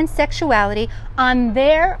passion and sexuality on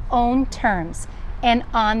their own terms and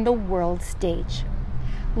on the world stage.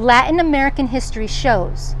 Latin American history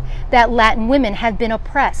shows that Latin women have been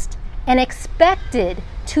oppressed and expected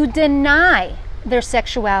to deny their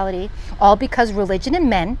sexuality, all because religion and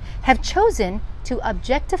men have chosen to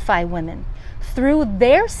objectify women through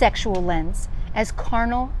their sexual lens as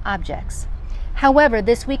carnal objects. However,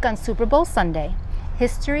 this week on Super Bowl Sunday,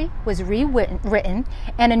 history was rewritten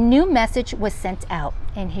and a new message was sent out,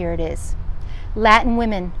 and here it is. Latin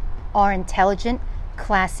women are intelligent,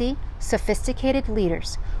 classy, sophisticated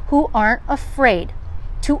leaders who aren't afraid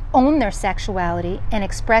to own their sexuality and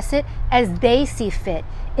express it as they see fit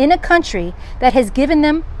in a country that has given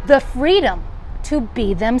them the freedom to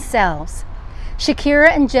be themselves. Shakira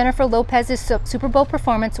and Jennifer Lopez's Super Bowl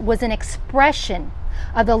performance was an expression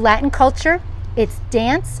of the Latin culture, its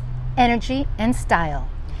dance, energy, and style.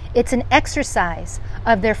 It's an exercise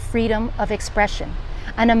of their freedom of expression,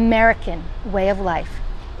 an American way of life.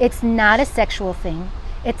 It's not a sexual thing.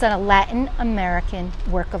 It's a Latin American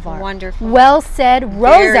work of art. Wonderful. Well said,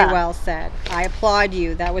 Rosa. Very well said. I applaud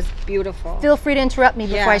you. That was beautiful. Feel free to interrupt me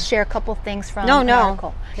before I share a couple things from the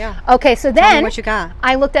article. Yeah. Okay, so then tell me what you got.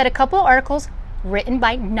 I looked at a couple of articles written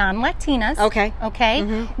by non-Latinas. Okay. Okay.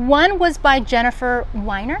 One was by Jennifer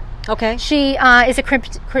Weiner. Okay. She is a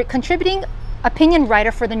contributing opinion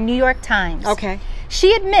writer for the New York Times. Okay.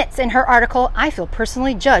 She admits in her article, I feel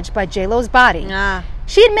personally judged by J-Lo's body. Ah.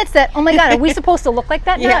 She admits that, oh my God, are we supposed to look like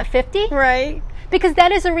that now at 50? Right. Because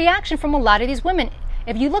that is a reaction from a lot of these women.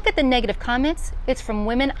 If you look at the negative comments, it's from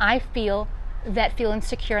women I feel that feel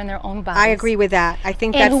insecure in their own bodies. I agree with that. I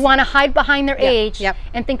think that's... And who want to hide behind their age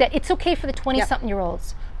and think that it's okay for the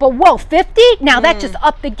 20-something-year-olds. But whoa, 50? Now that just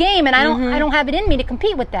upped the game, and I don't have it in me to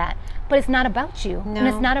compete with that. But it's not about you, and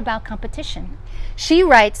it's not about competition. She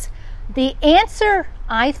writes, the answer,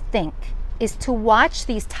 I think, is to watch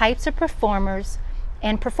these types of performers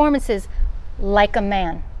and performances like a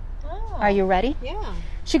man. Oh. Are you ready? Yeah.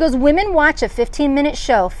 She goes, women watch a 15-minute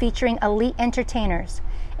show featuring elite entertainers,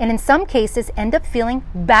 and in some cases end up feeling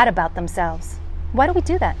bad about themselves. Why do we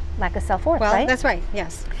do that? Lack of self-worth, right? Well, that's right,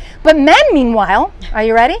 yes. But men, meanwhile, are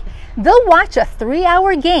you ready? They'll watch a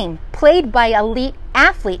 3-hour game played by elite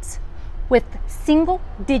athletes with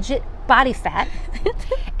single-digit body fat,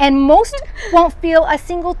 and most won't feel a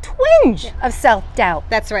single twinge of self-doubt.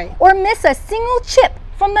 That's right. Or miss a single chip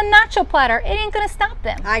from the nacho platter. It ain't going to stop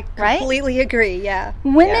them. I completely agree, yeah.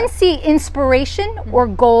 Women see inspiration or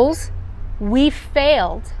goals we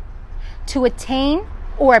failed to attain,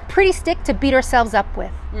 or a pretty stick to beat ourselves up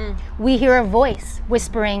with. We hear a voice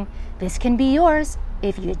whispering, this can be yours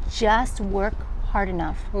if you just work hard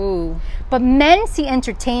enough. Ooh. But men see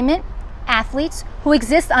entertainment, athletes who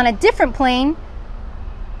exist on a different plane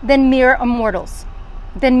than mere mortals.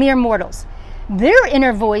 Their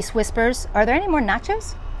inner voice whispers, are there any more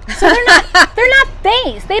nachos? So they're not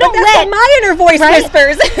phased. They don't That's what my inner voice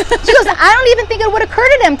whispers. She goes, I don't even think it would occur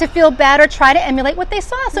to them to feel bad or try to emulate what they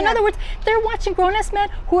saw. So in other words, they're watching grown-ass men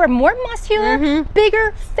who are more muscular,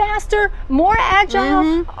 bigger, faster, more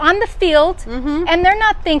agile on the field, and they're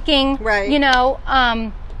not thinking, you know,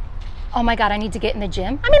 oh my God, I need to get in the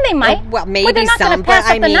gym. I mean, they might. Well, maybe but they're not going to pass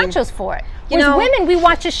up the mean, nachos for it. Whereas women, we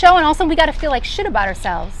watch a show and all of a sudden we got to feel like shit about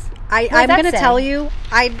ourselves. I'm going to tell you,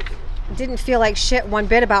 I didn't feel like shit one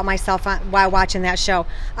bit about myself while watching that show.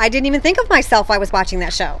 I didn't even think of myself while I was watching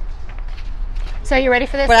that show. So are you ready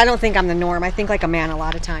for this? But I don't think I'm the norm. I think like a man a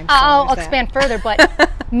lot of times. I'll expand further,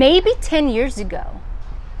 but maybe 10 years ago,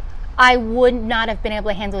 I would not have been able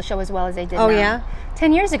to handle the show as well as I did now. Oh, yeah?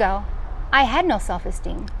 10 years ago, I had no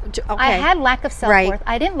self-esteem. Okay. I had lack of self-worth. Right.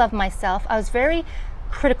 I didn't love myself. I was very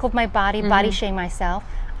critical of my body, body shaming myself.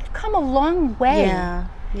 I've come a long way. Yeah.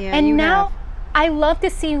 And now I love to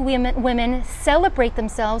see women celebrate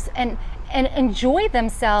themselves and enjoy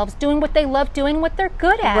themselves doing what they love doing, what they're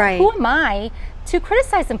good at. Right. Who am I to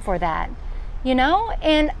criticize them for that? You know?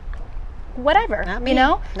 And whatever. Not me. You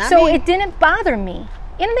know? Not so me. it didn't bother me.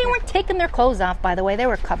 And they weren't taking their clothes off, by the way. They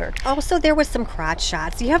were covered. Oh, so there was some crotch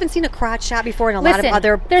shots. You haven't seen a crotch shot before in a lot of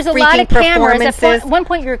other there's a freaking lot of cameras. performances. At one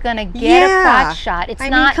point, you're going to get a crotch shot. It's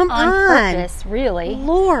not on purpose, really.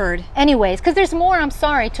 Lord. Anyways, because there's more, I'm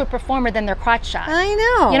sorry, to a performer than their crotch shot. I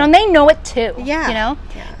know. You know, and they know it too. Yeah. You know?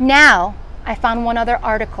 Yeah. Now, I found one other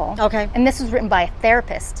article. Okay. And this was written by a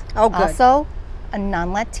therapist. Oh, good. Also, a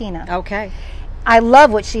non-Latina. Okay. I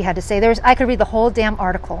love what she had to say. I could read the whole damn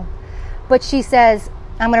article. But she says,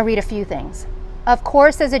 I'm going to read a few things. Of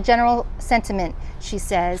course, as a general sentiment, she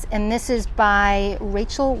says, and this is by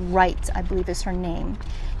Rachel Wright, I believe is her name.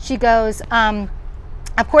 She goes, of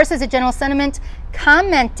course, as a general sentiment,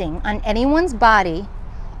 commenting on anyone's body,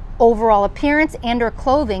 overall appearance, and or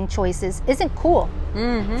clothing choices isn't cool.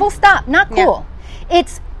 Full stop, not cool. Yeah.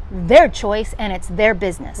 It's their choice and it's their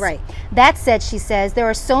business. Right. That said, she says, there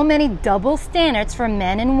are so many double standards for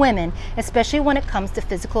men and women, especially when it comes to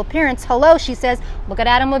physical appearance. Hello, she says, look at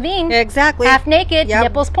Adam Levine. Exactly. Half naked,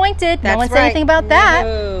 nipples pointed. That's no one said right. anything about that.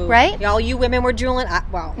 No. Right? All you women were drooling.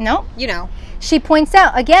 Well, no. You know. She points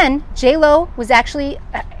out, again, J-Lo was actually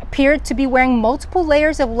appeared to be wearing multiple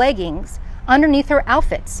layers of leggings underneath her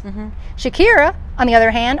outfits. Shakira, on the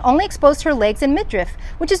other hand, only exposed her legs and midriff,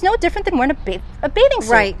 which is no different than wearing a bathing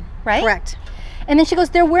suit. Right. Right? Correct. And then she goes,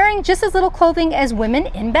 they're wearing just as little clothing as women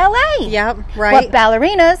in ballet. Yep, right. But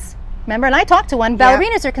ballerinas, remember, and I talked to one,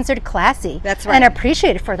 ballerinas are considered classy. That's right. And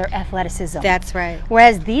appreciated for their athleticism. That's right.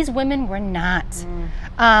 Whereas these women were not.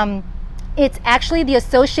 It's actually the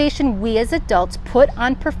association we as adults put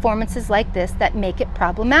on performances like this that make it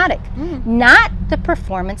problematic, not the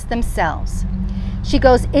performance themselves. She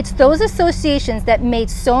goes, it's those associations that made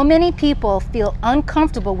so many people feel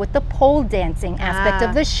uncomfortable with the pole dancing aspect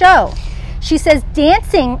of the show. She says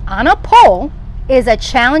dancing on a pole is a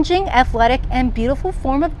challenging, athletic, and beautiful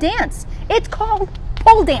form of dance. It's called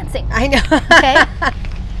pole dancing. I know. Okay?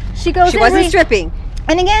 She goes, she wasn't stripping.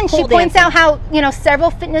 And again, Pole she points dancing. out how, several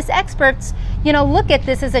fitness experts, look at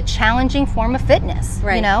this as a challenging form of fitness.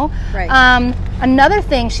 Right. Right. Another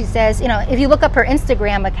thing she says, if you look up her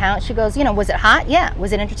Instagram account, she goes, was it hot? Yeah.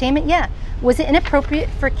 Was it entertainment? Yeah. Was it inappropriate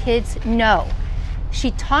for kids? No.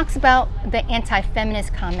 She talks about the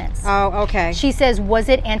anti-feminist comments. Oh, okay. She says, was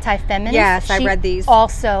it anti-feminist? Yes, I read these. She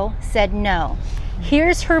also said no.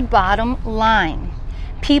 Here's her bottom line.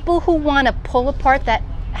 People who want to pull apart that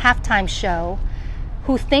halftime show,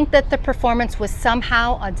 who think that the performance was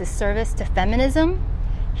somehow a disservice to feminism,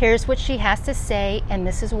 here's what she has to say, and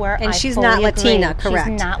this is where and I she's fully not agree. Latina, correct?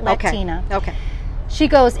 She's not Latina. Okay. She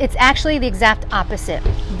goes, it's actually the exact opposite.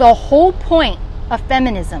 The whole point of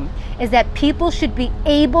feminism is that people should be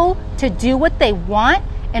able to do what they want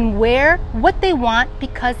and wear what they want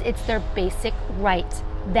because it's their basic right.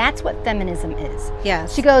 That's what feminism is.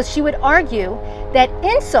 Yes. She goes, she would argue that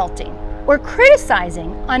insulting or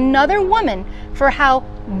criticizing another woman for how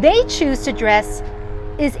they choose to dress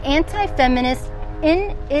is anti-feminist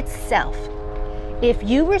in itself. If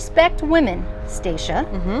you respect women, Stacia,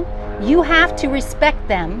 You have to respect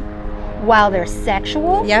them while they're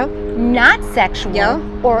sexual, not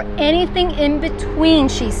sexual, or anything in between,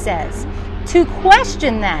 she says. To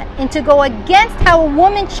question that and to go against how a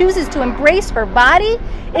woman chooses to embrace her body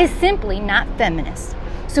is simply not feminist.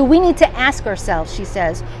 So we need to ask ourselves, she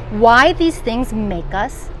says, why these things make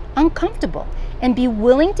us uncomfortable and be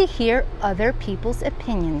willing to hear other people's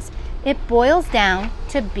opinions. It boils down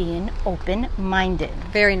to being open-minded.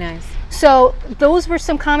 Very nice. So those were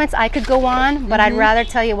some comments. I could go on, but I'd rather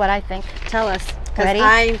tell you what I think. Tell us. Ready?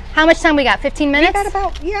 How much time we got? 15 minutes? We got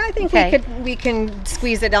about, I think we can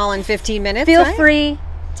squeeze it all in 15 minutes. Feel free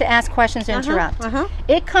to ask questions or interrupt.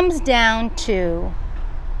 It comes down to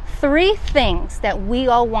 3 things that we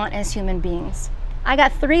all want as human beings. I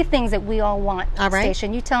got 3 things that we all want,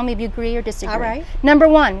 Station. You tell me if you agree or disagree. All right. Number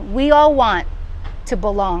 1, we all want to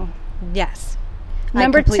belong. Yes.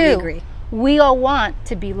 Number 2, agree. We all want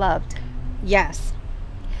to be loved. Yes.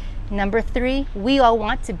 Number 3, we all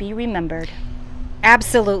want to be remembered.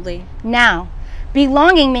 Absolutely. Now,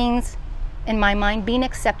 belonging means, in my mind, being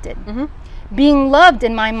accepted. Being loved,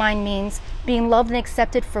 in my mind, means being loved and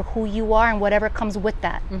accepted for who you are and whatever comes with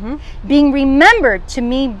that. Being remembered, to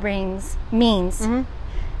me, means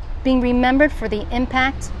being remembered for the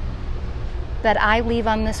impact that I leave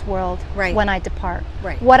on this world when I depart.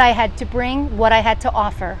 What I had to bring, what I had to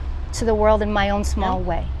offer to the world in my own small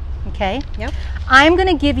way. Okay? I'm going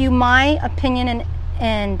to give you my opinion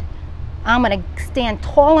and I'm going to stand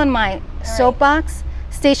tall on my soapbox.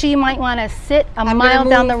 Stacia, you might want to sit a mile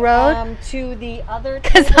down the road. To the other,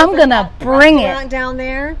 because I'm going to bring it down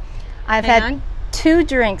there. I've had 2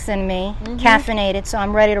 drinks in me, caffeinated, so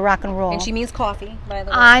I'm ready to rock and roll. And she means coffee, by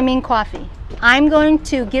the way. I mean coffee. I'm going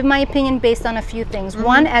to give my opinion based on a few things.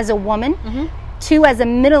 1, as a woman. 2, as a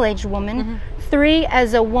middle-aged woman. 3,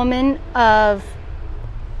 as a woman of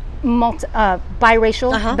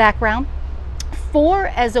biracial background. 4,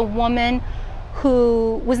 as a woman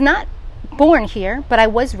who was not born here, but I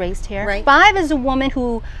was raised here. 5, as a woman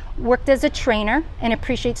who worked as a trainer and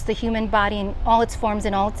appreciates the human body in all its forms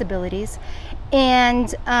and all its abilities.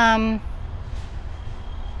 And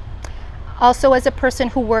also as a person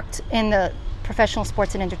who worked in the professional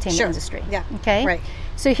sports and entertainment industry. Okay?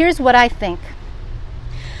 So here's what I think.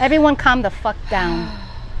 Everyone calm the fuck down.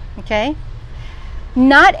 Okay?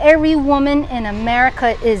 Not every woman in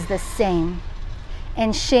America is the same.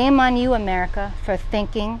 And shame on you, America, for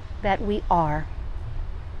thinking that we are.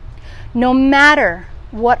 No matter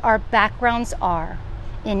what our backgrounds are,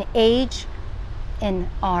 in age, in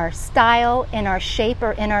our style, in our shape,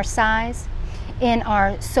 or in our size, in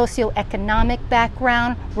our socioeconomic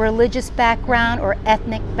background, religious background, or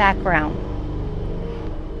ethnic background.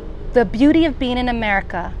 The beauty of being in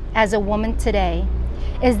America as a woman today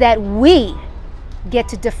is that we get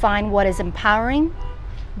to define what is empowering,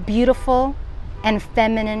 beautiful, and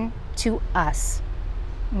feminine to us.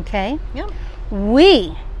 Okay?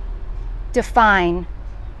 We define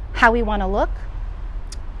how we want to look,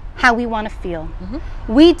 how we want to feel.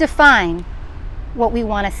 We define what we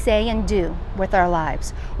want to say and do with our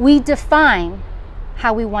lives. We define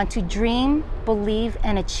how we want to dream, believe,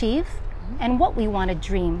 and achieve, and what we want to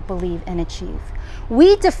dream, believe, and achieve.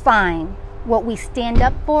 We define what we stand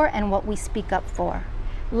up for and what we speak up for.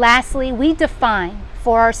 Lastly, we define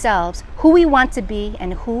for ourselves who we want to be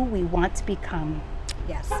and who we want to become.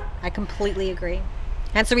 Yes, I completely agree.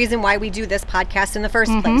 That's the reason why we do this podcast in the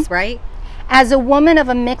first place, right? As a woman of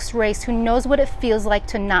a mixed race who knows what it feels like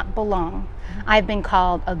to not belong, I've been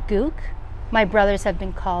called a gook. My brothers have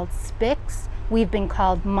been called spics. We've been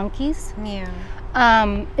called monkeys.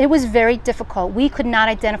 It was very difficult. We could not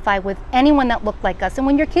identify with anyone that looked like us. And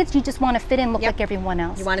when you're kids, you just want to fit in, look like everyone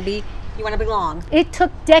else. You want to belong. It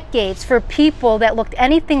took decades for people that looked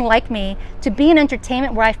anything like me to be in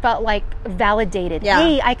entertainment where I felt like validated.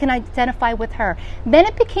 Hey, I can identify with her. Then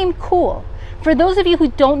it became cool. For those of you who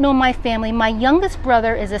don't know my family, my youngest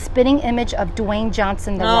brother is a spitting image of Dwayne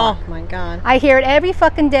Johnson, The Rock. Oh my God. I hear it every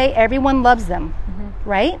fucking day. Everyone loves them,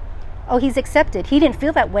 right? Oh, he's accepted. He didn't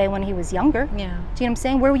feel that way when he was younger. Do you know what I'm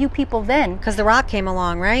saying? Where were you people then? Because The Rock came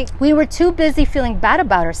along, right? We were too busy feeling bad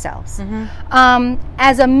about ourselves.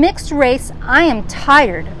 As a mixed race, I am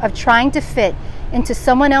tired of trying to fit into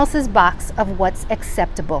someone else's box of what's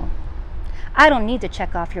acceptable. I don't need to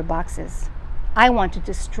check off your boxes. I want to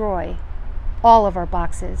destroy all of our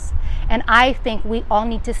boxes. And I think we all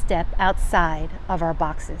need to step outside of our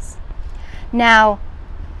boxes. Now,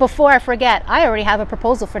 before I forget, I already have a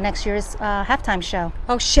proposal for next year's halftime show.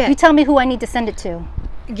 Oh, shit. You tell me who I need to send it to.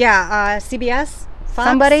 Yeah, CBS? Fox?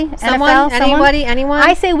 Somebody? Someone? NFL? Anybody? Anyone?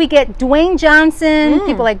 I say we get Dwayne Johnson,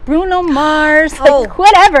 people like Bruno Mars, like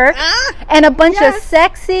whatever, and a bunch of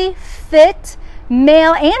sexy, fit,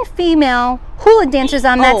 male and female hula dancers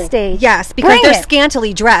on that stage. Yes, because they're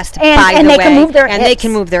scantily dressed, and they can move their hips. And they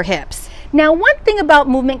can move their hips. Now, one thing about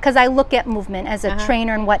movement, because I look at movement as a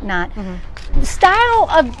trainer and whatnot, style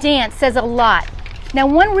of dance says a lot. Now,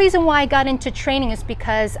 one reason why I got into training is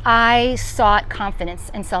because I sought confidence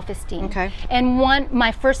and self-esteem. Okay. And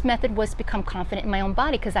my first method was to become confident in my own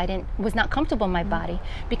body, because I was not comfortable in my body,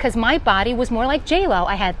 because my body was more like J-Lo.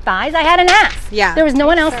 I had thighs, I had an ass. Yeah. There was no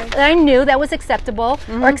one else that I knew that was acceptable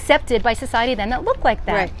or accepted by society then that looked like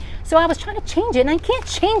that. Right. So I was trying to change it, and I can't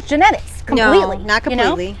change genetics completely. No, not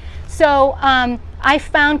completely. You know? So I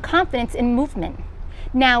found confidence in movement.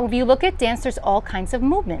 Now, if you look at dance, there's all kinds of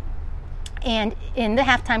movement. And in the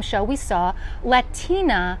halftime show, we saw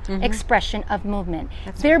Latina expression of movement.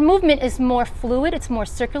 Their movement is more fluid, it's more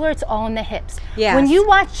circular, it's all in the hips. Yes. When you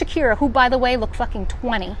watch Shakira, who, by the way, looked fucking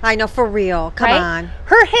 20. I know, for real. Come on.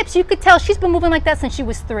 Her hips, you could tell she's been moving like that since she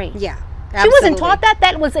was 3. Yeah. She wasn't taught that.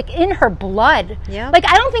 That was like in her blood. Yeah. Like,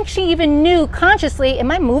 I don't think she even knew consciously, am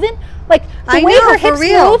I moving? Like, the I way know, her hips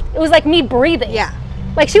moved, it was like me breathing. Yeah.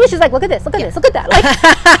 Like, she was just like, look at this, look at this, look at that. Like,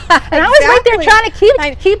 and I was right there trying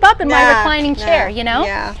to keep up in my reclining chair, you know?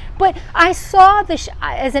 Yeah. But I saw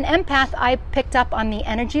as an empath, I picked up on the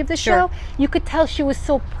energy of the show. You could tell she was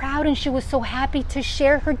so proud and she was so happy to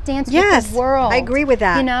share her dance with the world. I agree with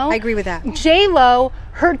that. You know? I agree with that. J-Lo,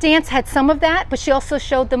 her dance had some of that, but she also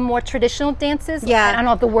showed the more traditional dances. Yeah. I don't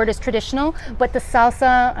know if the word is traditional, but the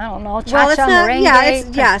salsa, I don't know, cha-cha, Well, it's not,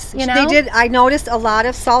 merengue. yes. You know? They did. I noticed a lot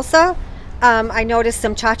of salsa. I noticed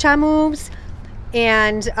some cha-cha moves,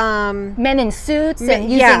 and men in suits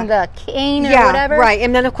and using the cane or whatever. Right.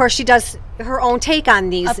 And then of course she does her own take on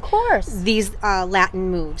these. Of course. These Latin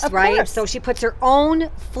moves, Of right? course. So she puts her own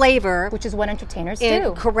flavor, Which is what entertainers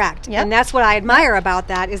do. Correct. Yep. And that's what I admire about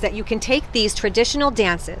that, is that you can take these traditional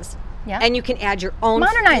dances. Yeah. And you can add your own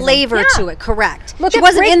Modernize flavor them. to it. Correct. Look she at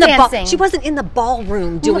wasn't in the breakdancing. she wasn't in the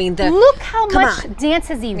ballroom doing the. Look how come much on. dance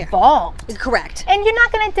has evolved. Correct. And you're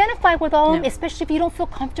not going to identify with all of them, especially if you don't feel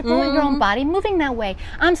comfortable in your own body moving that way.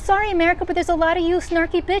 I'm sorry, America, but there's a lot of you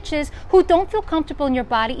snarky bitches who don't feel comfortable in your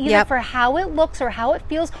body either for how it looks or how it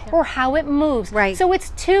feels or how it moves. Right. So it's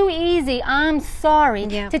too easy, I'm sorry,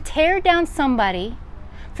 to tear down somebody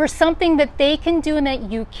for something that they can do and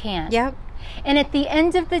that you can't. Yep. And at the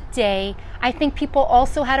end of the day, I think people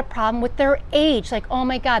also had a problem with their age. Like, oh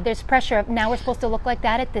my God, there's pressure of now we're supposed to look like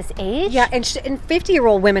that at this age? Yeah, and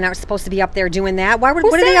 50-year-old women aren't supposed to be up there doing that. What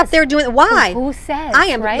are they up there doing? Why? Who says? I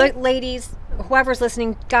am, right? ladies, whoever's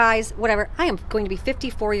listening, guys, whatever, I am going to be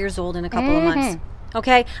 54 years old in a couple of months.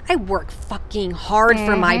 Okay? I work fucking hard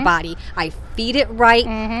for my body. I feed it right.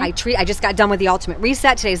 I just got done with the Ultimate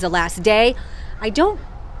Reset. Today's the last day. I don't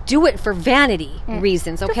do it for vanity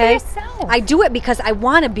reasons, okay? Do it for yourself. I do it because I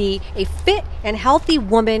want to be a fit and healthy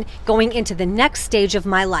woman going into the next stage of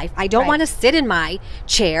my life. I don't want to sit in my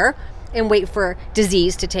chair and wait for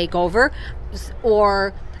disease to take over,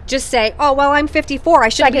 or just say, oh, well, I'm 54. I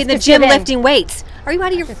should be in the gym lifting weights. Are you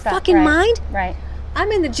out of your fucking mind? Right.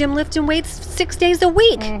 I'm in the gym lifting weights 6 days a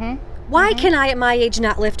week. Why can I at my age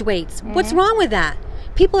not lift weights? What's wrong with that?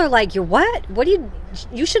 People are like, you're what? What do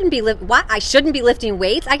you shouldn't be what? I shouldn't be lifting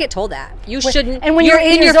weights? I get told that. You shouldn't. And when you're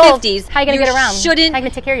in your 50s, how are you going to get around? Shouldn't. How are you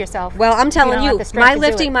going to take care of yourself? Well, I'm telling you, my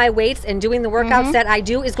lifting it. my weights and doing the workouts that I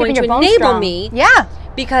do is going to your bones enable strong. me. Yeah.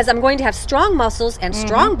 Because I'm going to have strong muscles and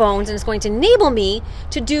strong bones, and it's going to enable me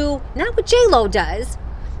to do not what J-Lo does,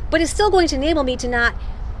 but it's still going to enable me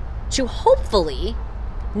to hopefully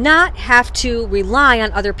not have to rely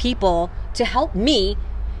on other people to help me,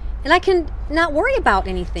 and I can not worry about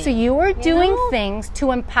anything. So you are doing things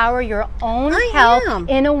to empower your own health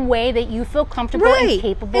in a way that you feel comfortable and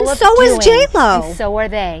capable of doing. And so is J-Lo. And so are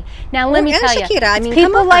they. Now let me tell Shakira. you, I mean,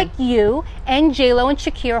 people like you and J-Lo and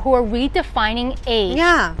Shakira who are redefining age.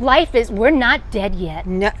 Yeah. Life is, we're not dead yet.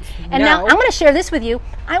 No. And now I'm going to share this with you.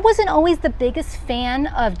 I wasn't always the biggest fan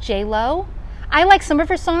of J-Lo. I like some of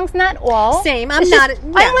her songs, not all. Same. I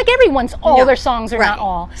don't like everyone's their songs are not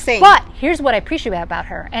all. Same. But here's what I appreciate about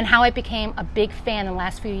her and how I became a big fan in the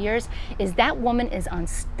last few years is that woman is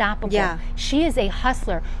unstoppable. Yeah. She is a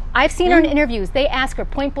hustler. I've seen her in interviews. They ask her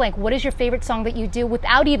point blank, what is your favorite song that you do?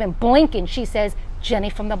 Without even blinking, she says, Jenny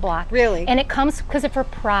from the Block. Really? And it comes because of her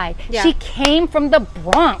pride. Yeah. She came from the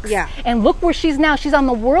Bronx. Yeah. And look where she's now. She's on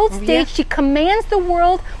the world stage. Yeah. She commands the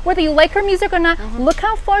world, whether you like her music or not. Look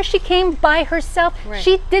how far she came by herself. Right.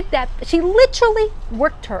 She did that. She literally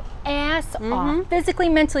worked her ass off, physically,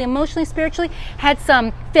 mentally, emotionally, spiritually, had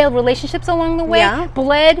some failed relationships along the way, Yeah.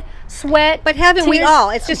 bled, sweat. But haven't we tears, all?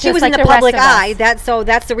 It's just she was like in the rest public of us. eye.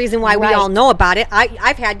 That's the reason why we Right. all know about it.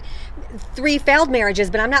 I've had 3 failed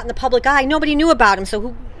marriages, but I'm not in the public eye. Nobody knew about them. So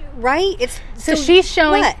who, right? So she's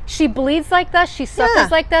showing what? she bleeds like this, she suffers Yeah.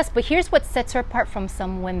 like this, but here's what sets her apart from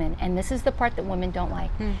some women, and this is the part that women don't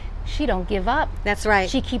like. She don't give up. That's right.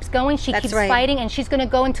 She keeps going, she That's keeps right. fighting, and she's going to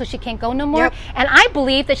go until she can't go no more. Yep. And I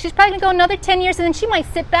believe that she's probably going to go another 10 years, and then she might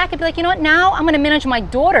sit back and be like, you know what, now I'm going to manage my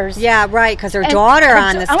daughters. Yeah, right, because her And daughter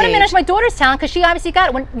on the stage. I want to manage my daughter's talent because she obviously got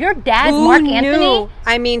it. When your dad's Who Mark knew? Anthony,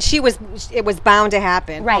 I mean, it was bound to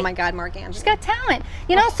happen. Right. Oh my God, Mark Anthony. she's got talent,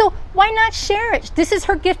 you know. So why not share it? This is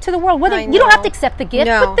her gift to the world. Whether I you don't have know. to accept the gift,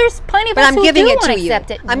 No. but there's plenty of But us I'm who giving do it want to to you.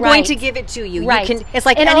 accept it. I'm going to give it to you. Right. You can. It's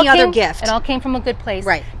like And it any all other came- gift. It all came from a good place.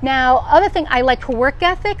 Right. Now, other thing, I like her work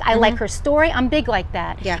ethic. I like her story. I'm big like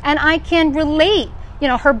that. Yeah. And I can relate. You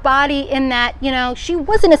know, her body in that, you know, she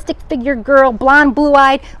wasn't a stick figure girl, blonde,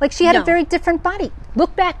 blue-eyed. Like, she had No. a very different body.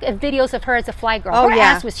 Look back at videos of her as a fly girl. Oh, her yeah.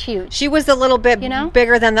 ass was huge. She was a little bit You know?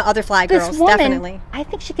 bigger than the other fly This girls, woman, definitely. I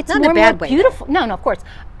think she gets Not in more a and more bad way, beautiful. No, of course.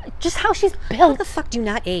 Just how she's How built. the fuck do you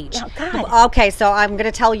not age? Oh, God. Okay, so I'm going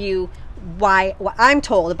to tell you what I'm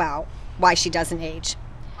told about why she doesn't age.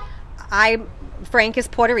 Frank is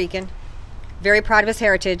Puerto Rican, very proud of his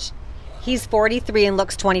heritage. He's 43 and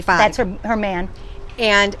looks 25. That's her man.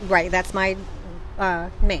 And right, that's my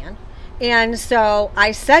man. And so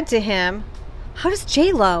I said to him, "How does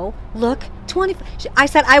J-Lo look 20?" I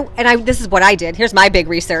said, this is what I did. Here's my big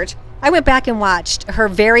research. I went back and watched her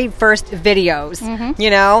very first videos. You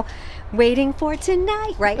know, waiting for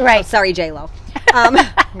tonight. Right. Right. Oh, sorry, J-Lo.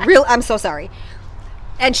 I'm so sorry.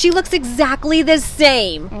 And she looks exactly the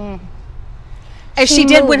same as she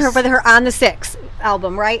did when moves. for her On the Six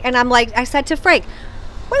album, right? And I'm like, I said to Frank,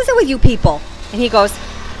 "What is it with you people?" And he goes,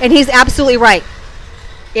 and he's absolutely right.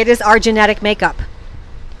 It is our genetic makeup.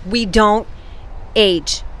 We don't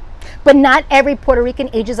age. But not every Puerto Rican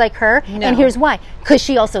ages like her. No. And here's why. Because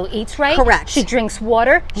she also eats right. Correct. She drinks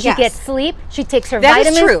water. She Yes. gets sleep. She takes her That is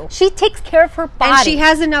vitamins. true. She takes care of her body. And she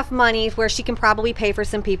has enough money where she can probably pay for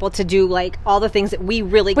some people to do like all the things that we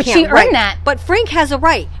really But can't. she earned Right. that. But Frank has a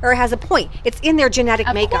right, or has a point. It's in their genetic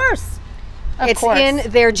Of makeup. course. Of It's course. in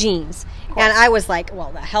their genes. And I was like,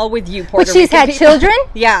 well, the hell with you, Puerto But she's Rican had people. children.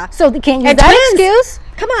 Yeah. So they can't use And that twins. excuse.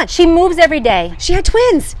 Come on. She moves every day. She had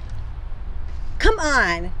twins. Come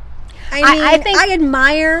on. I mean, I think- I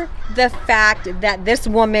admire the fact that this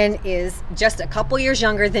woman is just a couple years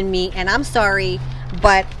younger than me, and I'm sorry,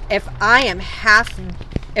 but if I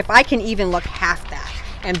can even look half that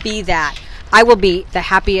and be that, I will be the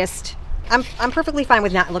happiest. I'm perfectly fine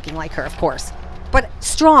with not looking like her, of course, but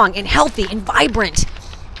strong and healthy and vibrant.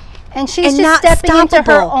 And she's And just not stepping into her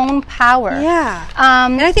stoppable. own power. Yeah.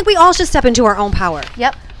 And I think we all should step into our own power.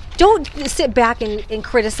 Yep. Don't sit back and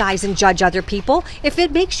criticize and judge other people. If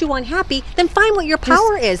it makes you unhappy, then find what your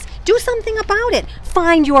power is. Do something about it.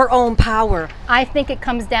 Find your own power. I think it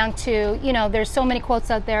comes down to, you know, there's so many quotes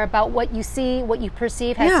out there about what you see, what you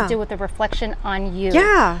perceive has Yeah. to do with the reflection on you.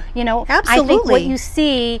 Yeah. You know, I think what Absolutely. you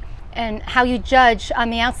see and how you judge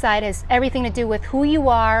on the outside has everything to do with who you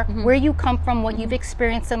are, where you come from, what you've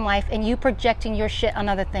experienced in life, and you projecting your shit on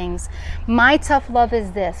other things. My tough love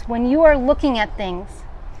is this. When you are looking at things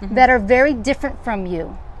that are very different from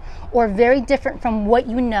you or very different from what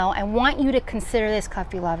you know, I want you to consider this,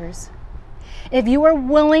 coffee lovers. If you are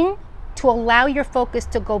willing to allow your focus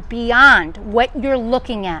to go beyond what you're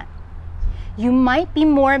looking at, you might be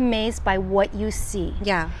more amazed by what you see.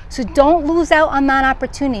 Yeah. So don't lose out on that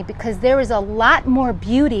opportunity, because there is a lot more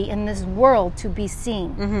beauty in this world to be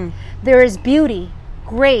seen. There is beauty,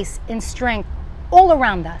 grace, and strength all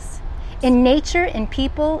around us, in nature, in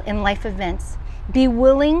people, in life events. Be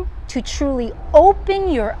willing to truly open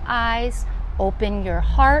your eyes, open your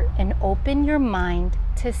heart, and open your mind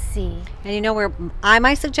to see. And you know where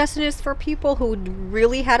my suggestion is for people who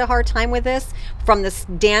really had a hard time with this, from the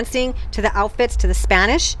dancing to the outfits to the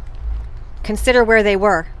Spanish, consider where they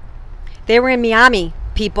were. They were in Miami,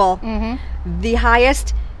 people. The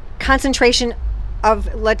highest concentration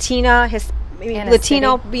of Latino,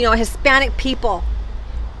 Hispanic people.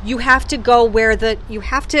 You have to go you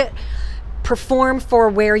have to perform for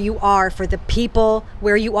where you are, for the people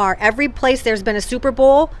where you are. Every place there's been a Super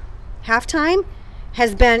Bowl halftime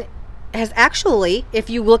has actually, if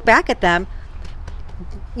you look back at them,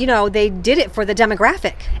 they did it for the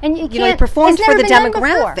demographic. And you they performed for the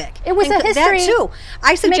demographic. It was a history. That too.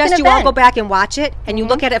 I suggest you all go back and watch it, and you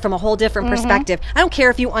look at it from a whole different perspective. I don't care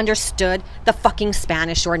if you understood the fucking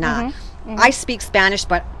Spanish or not. I speak Spanish,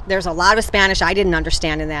 but there's a lot of Spanish I didn't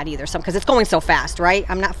understand in that either. Because it's going so fast, right?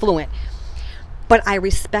 I'm not fluent. But I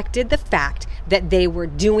respected the fact that they were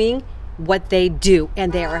doing what they do,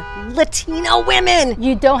 and they're Latino women.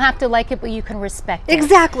 You don't have to like it, but you can respect it.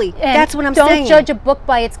 Exactly. And that's what I'm saying. Don't judge a book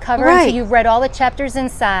by its cover until you've read all the chapters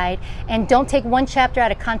inside, and don't take one chapter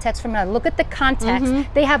out of context from another. Look at the context.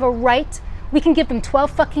 They have a right. We can give them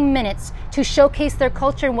 12 fucking minutes to showcase their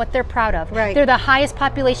culture and what they're proud of. Right. They're the highest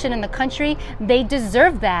population in the country. They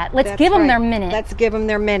deserve that. Let's give them their minute. Let's give them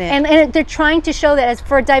their minute. And they're trying to show that as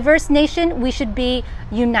for a diverse nation, we should be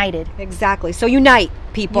united. Exactly. So unite,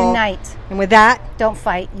 people. Unite. And with that, don't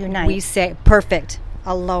fight. Unite. We say perfect.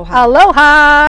 Aloha. Aloha.